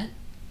cat.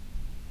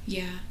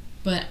 Yeah.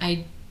 But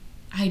I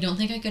don't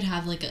think I could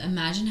have like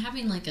imagine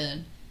having like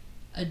a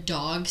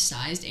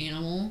dog-sized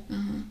animal,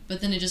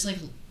 but then it just like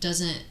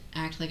doesn't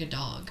act like a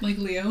dog. Like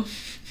Leo.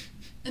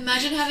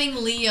 Imagine having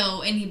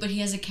Leo but he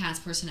has a cat's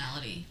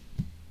personality.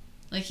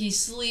 Like he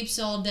sleeps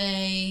all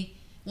day,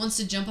 wants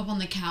to jump up on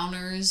the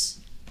counters,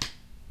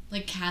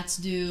 like cats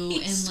do.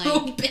 He's and like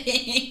so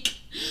big.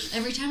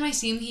 Every time I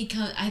see him,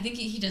 I think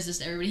he does this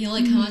to everybody. He'll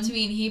like come up to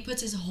me and he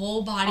puts his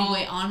whole body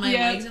weight on my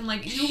legs. I'm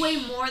like, you weigh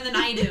more than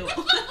I do.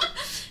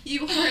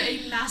 You are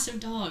a massive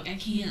dog. I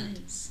can't.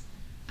 Yes.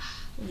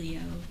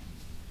 Leo.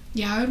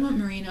 Yeah, I would want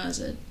Merino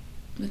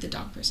with a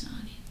dog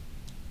personality.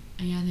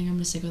 Yeah, I think I'm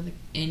gonna stick with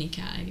any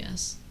cat, I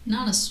guess.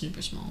 Not a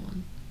super small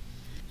one.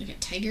 Like a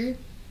tiger?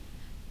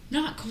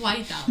 Not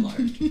quite that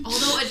large.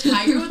 Although a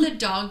tiger with a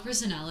dog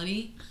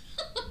personality.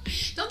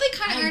 Don't they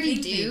kind of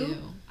already do?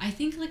 I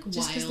think like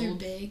just wild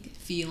they're big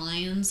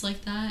felines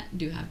like that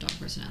do have dog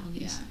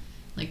personalities. Yeah.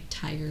 Like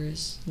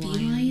tigers,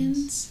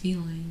 lions.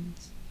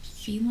 Felines.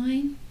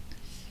 Feline?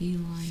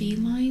 Feline.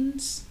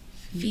 Felines?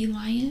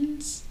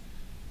 Felines?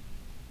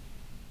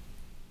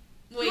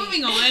 Wait.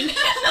 Moving on.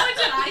 What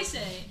did I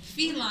say?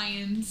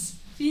 Felines.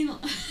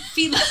 Feline.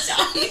 That's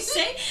how you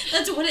say?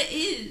 That's what it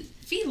is.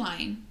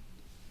 Feline.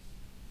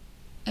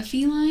 A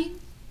feline?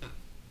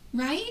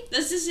 Right?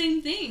 That's the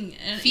same thing.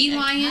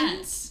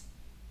 Felines?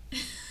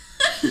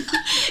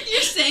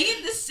 You're saying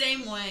it the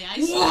same way, I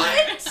swear.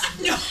 What?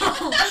 No,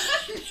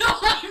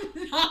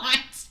 I'm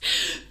not.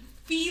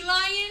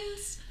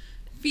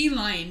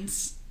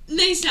 Felines.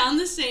 They sound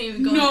the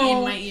same going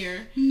in my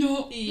ear.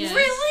 No. Yes.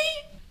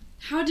 Really?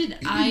 How did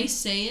I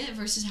say it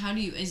versus how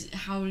do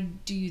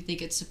you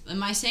think it's...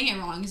 Am I saying it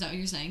wrong? Is that what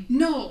you're saying?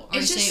 No, or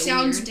it just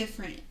sounds weird?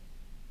 Different.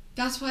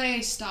 That's why I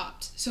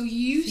stopped. So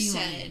you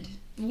said...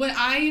 What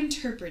I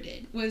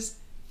interpreted was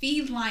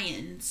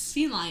felines.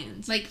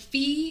 Felines. Like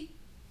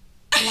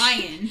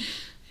lion.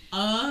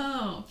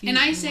 Oh. And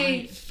I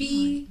say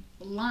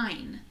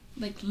feline.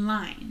 Like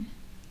line.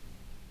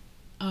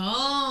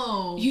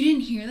 Oh. You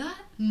didn't hear that?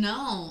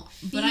 No.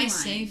 But I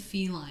say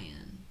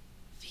feline.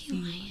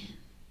 Feline.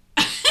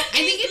 I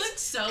think it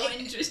looks so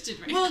interested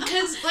right now. Well,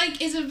 because like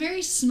it's a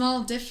very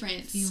small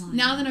difference. Feline.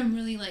 Now that I'm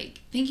really like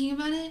thinking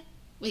about it.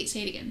 Wait,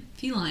 say it again.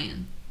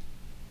 Feline.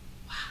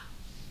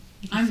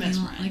 I'm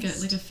mesmerized.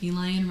 Like a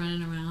feline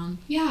running around.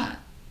 Yeah.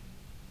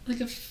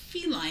 Like a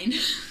feline.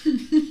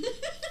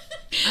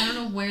 I don't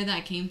know where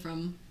that came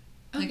from.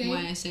 Like Okay.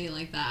 why I say it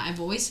like that. I've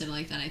always said it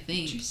like that, I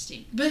think.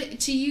 Interesting. But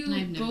to you,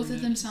 both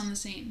of them noticed. sound the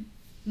same.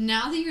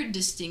 Now that you're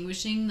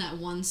distinguishing that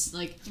once,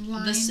 like,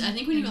 this, I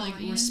think when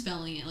you were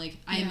spelling it, like,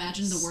 I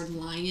imagined the word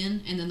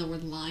lion and then the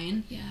word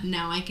line. Yeah.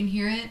 Now I can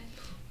hear it.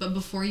 But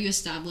before you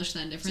established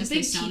that difference,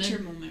 it's a big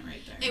teacher moment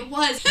right there. It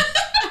was.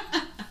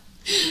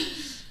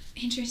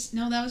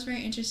 No, that was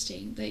very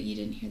interesting that you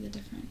didn't hear the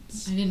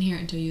difference. I didn't hear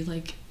it until you,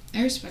 like...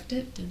 I respect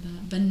it. Did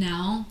that. But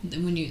now,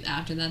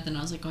 after that, then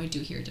I was like, oh, I do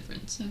hear a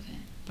difference. Okay.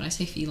 But I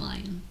say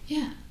feline.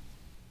 Yeah.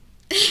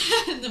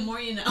 The more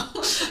you know.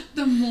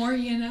 The more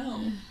you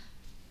know.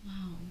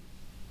 Wow.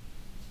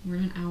 We're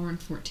in an hour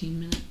and 14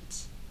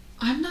 minutes.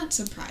 I'm not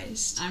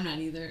surprised. I'm not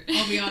either.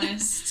 I'll be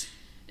honest.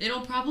 It'll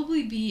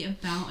probably be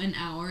about an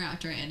hour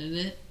after I edit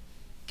it.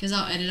 Because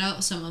I'll edit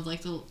out some of,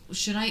 like, the...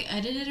 Should I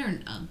edit it or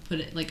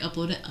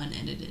upload it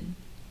unedited?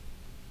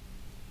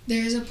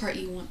 There is a part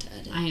you want to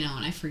edit. I know,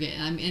 and I forget.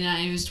 And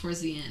it was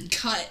towards the end.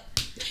 Cut.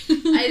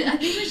 I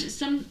think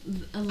there's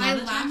a lot I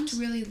of laughed times.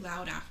 really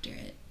loud after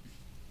it.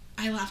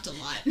 I laughed a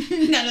lot.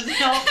 That doesn't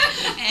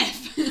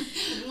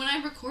help. When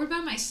I record by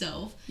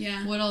myself,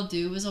 Yeah. what I'll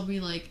do is I'll be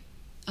like,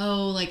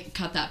 oh, like,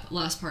 cut that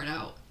last part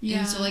out. Yeah.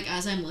 And so, like,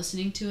 as I'm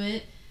listening to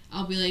it,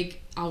 I'll be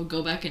like, I'll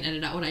go back and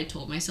edit out what I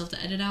told myself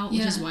to edit out,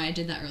 which is why I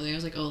did that earlier. I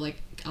was like, oh,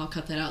 like, I'll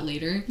cut that out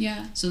later.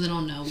 Yeah. So then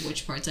I'll know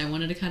which parts I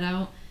wanted to cut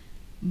out.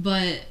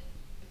 But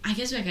I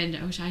guess like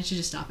I should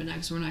just stop it now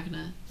because we're not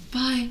gonna.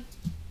 Bye.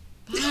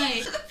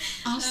 Bye.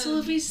 Hasta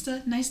la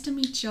vista. Nice to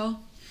meet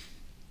y'all.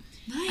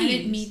 Nice. I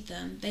didn't meet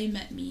them. They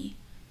met me.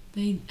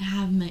 They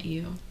have met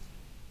you.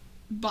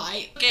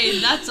 Bye. Okay,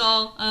 that's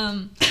all.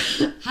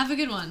 Have a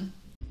good one.